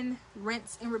then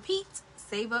rinse and repeat,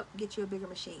 save up, get you a bigger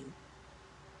machine.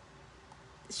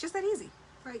 It's just that easy.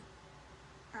 Like,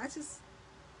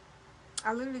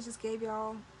 I literally just gave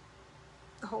y'all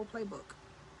the whole playbook.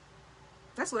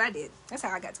 That's what I did. That's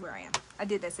how I got to where I am. I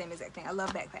did that same exact thing. I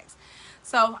love backpacks.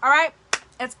 So, all right.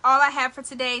 That's all I have for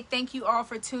today. Thank you all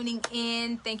for tuning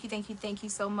in. Thank you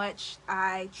so much.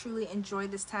 I truly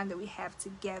enjoyed this time that we have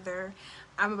together.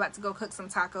 I'm about to go cook some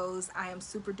tacos. I am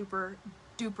super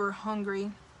duper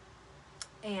hungry.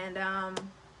 And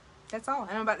that's all.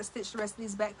 And I'm about to stitch the rest of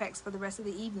these backpacks for the rest of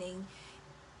the evening.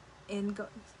 And go,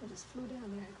 I just flew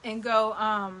down there. And go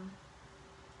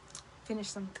finish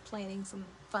some planning, some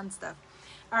fun stuff.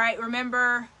 All right,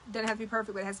 remember, doesn't have to be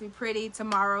perfect, but it has to be pretty.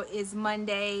 Tomorrow is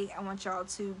Monday. I want y'all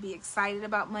to be excited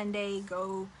about Monday.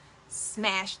 Go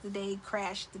smash the day,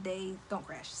 crash the day. Don't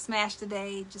crash. Smash the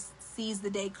day. Just seize the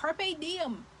day. Carpe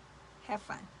diem. Have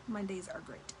fun. Mondays are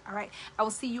great. All right, I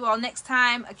will see you all next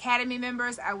time. Academy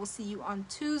members, I will see you on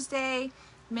Tuesday.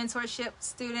 Mentorship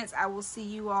students, I will see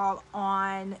you all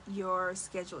on your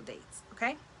scheduled dates.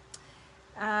 Okay?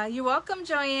 You're welcome,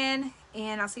 Joanne.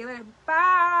 And I'll see you later.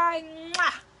 Bye.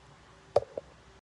 Mwah.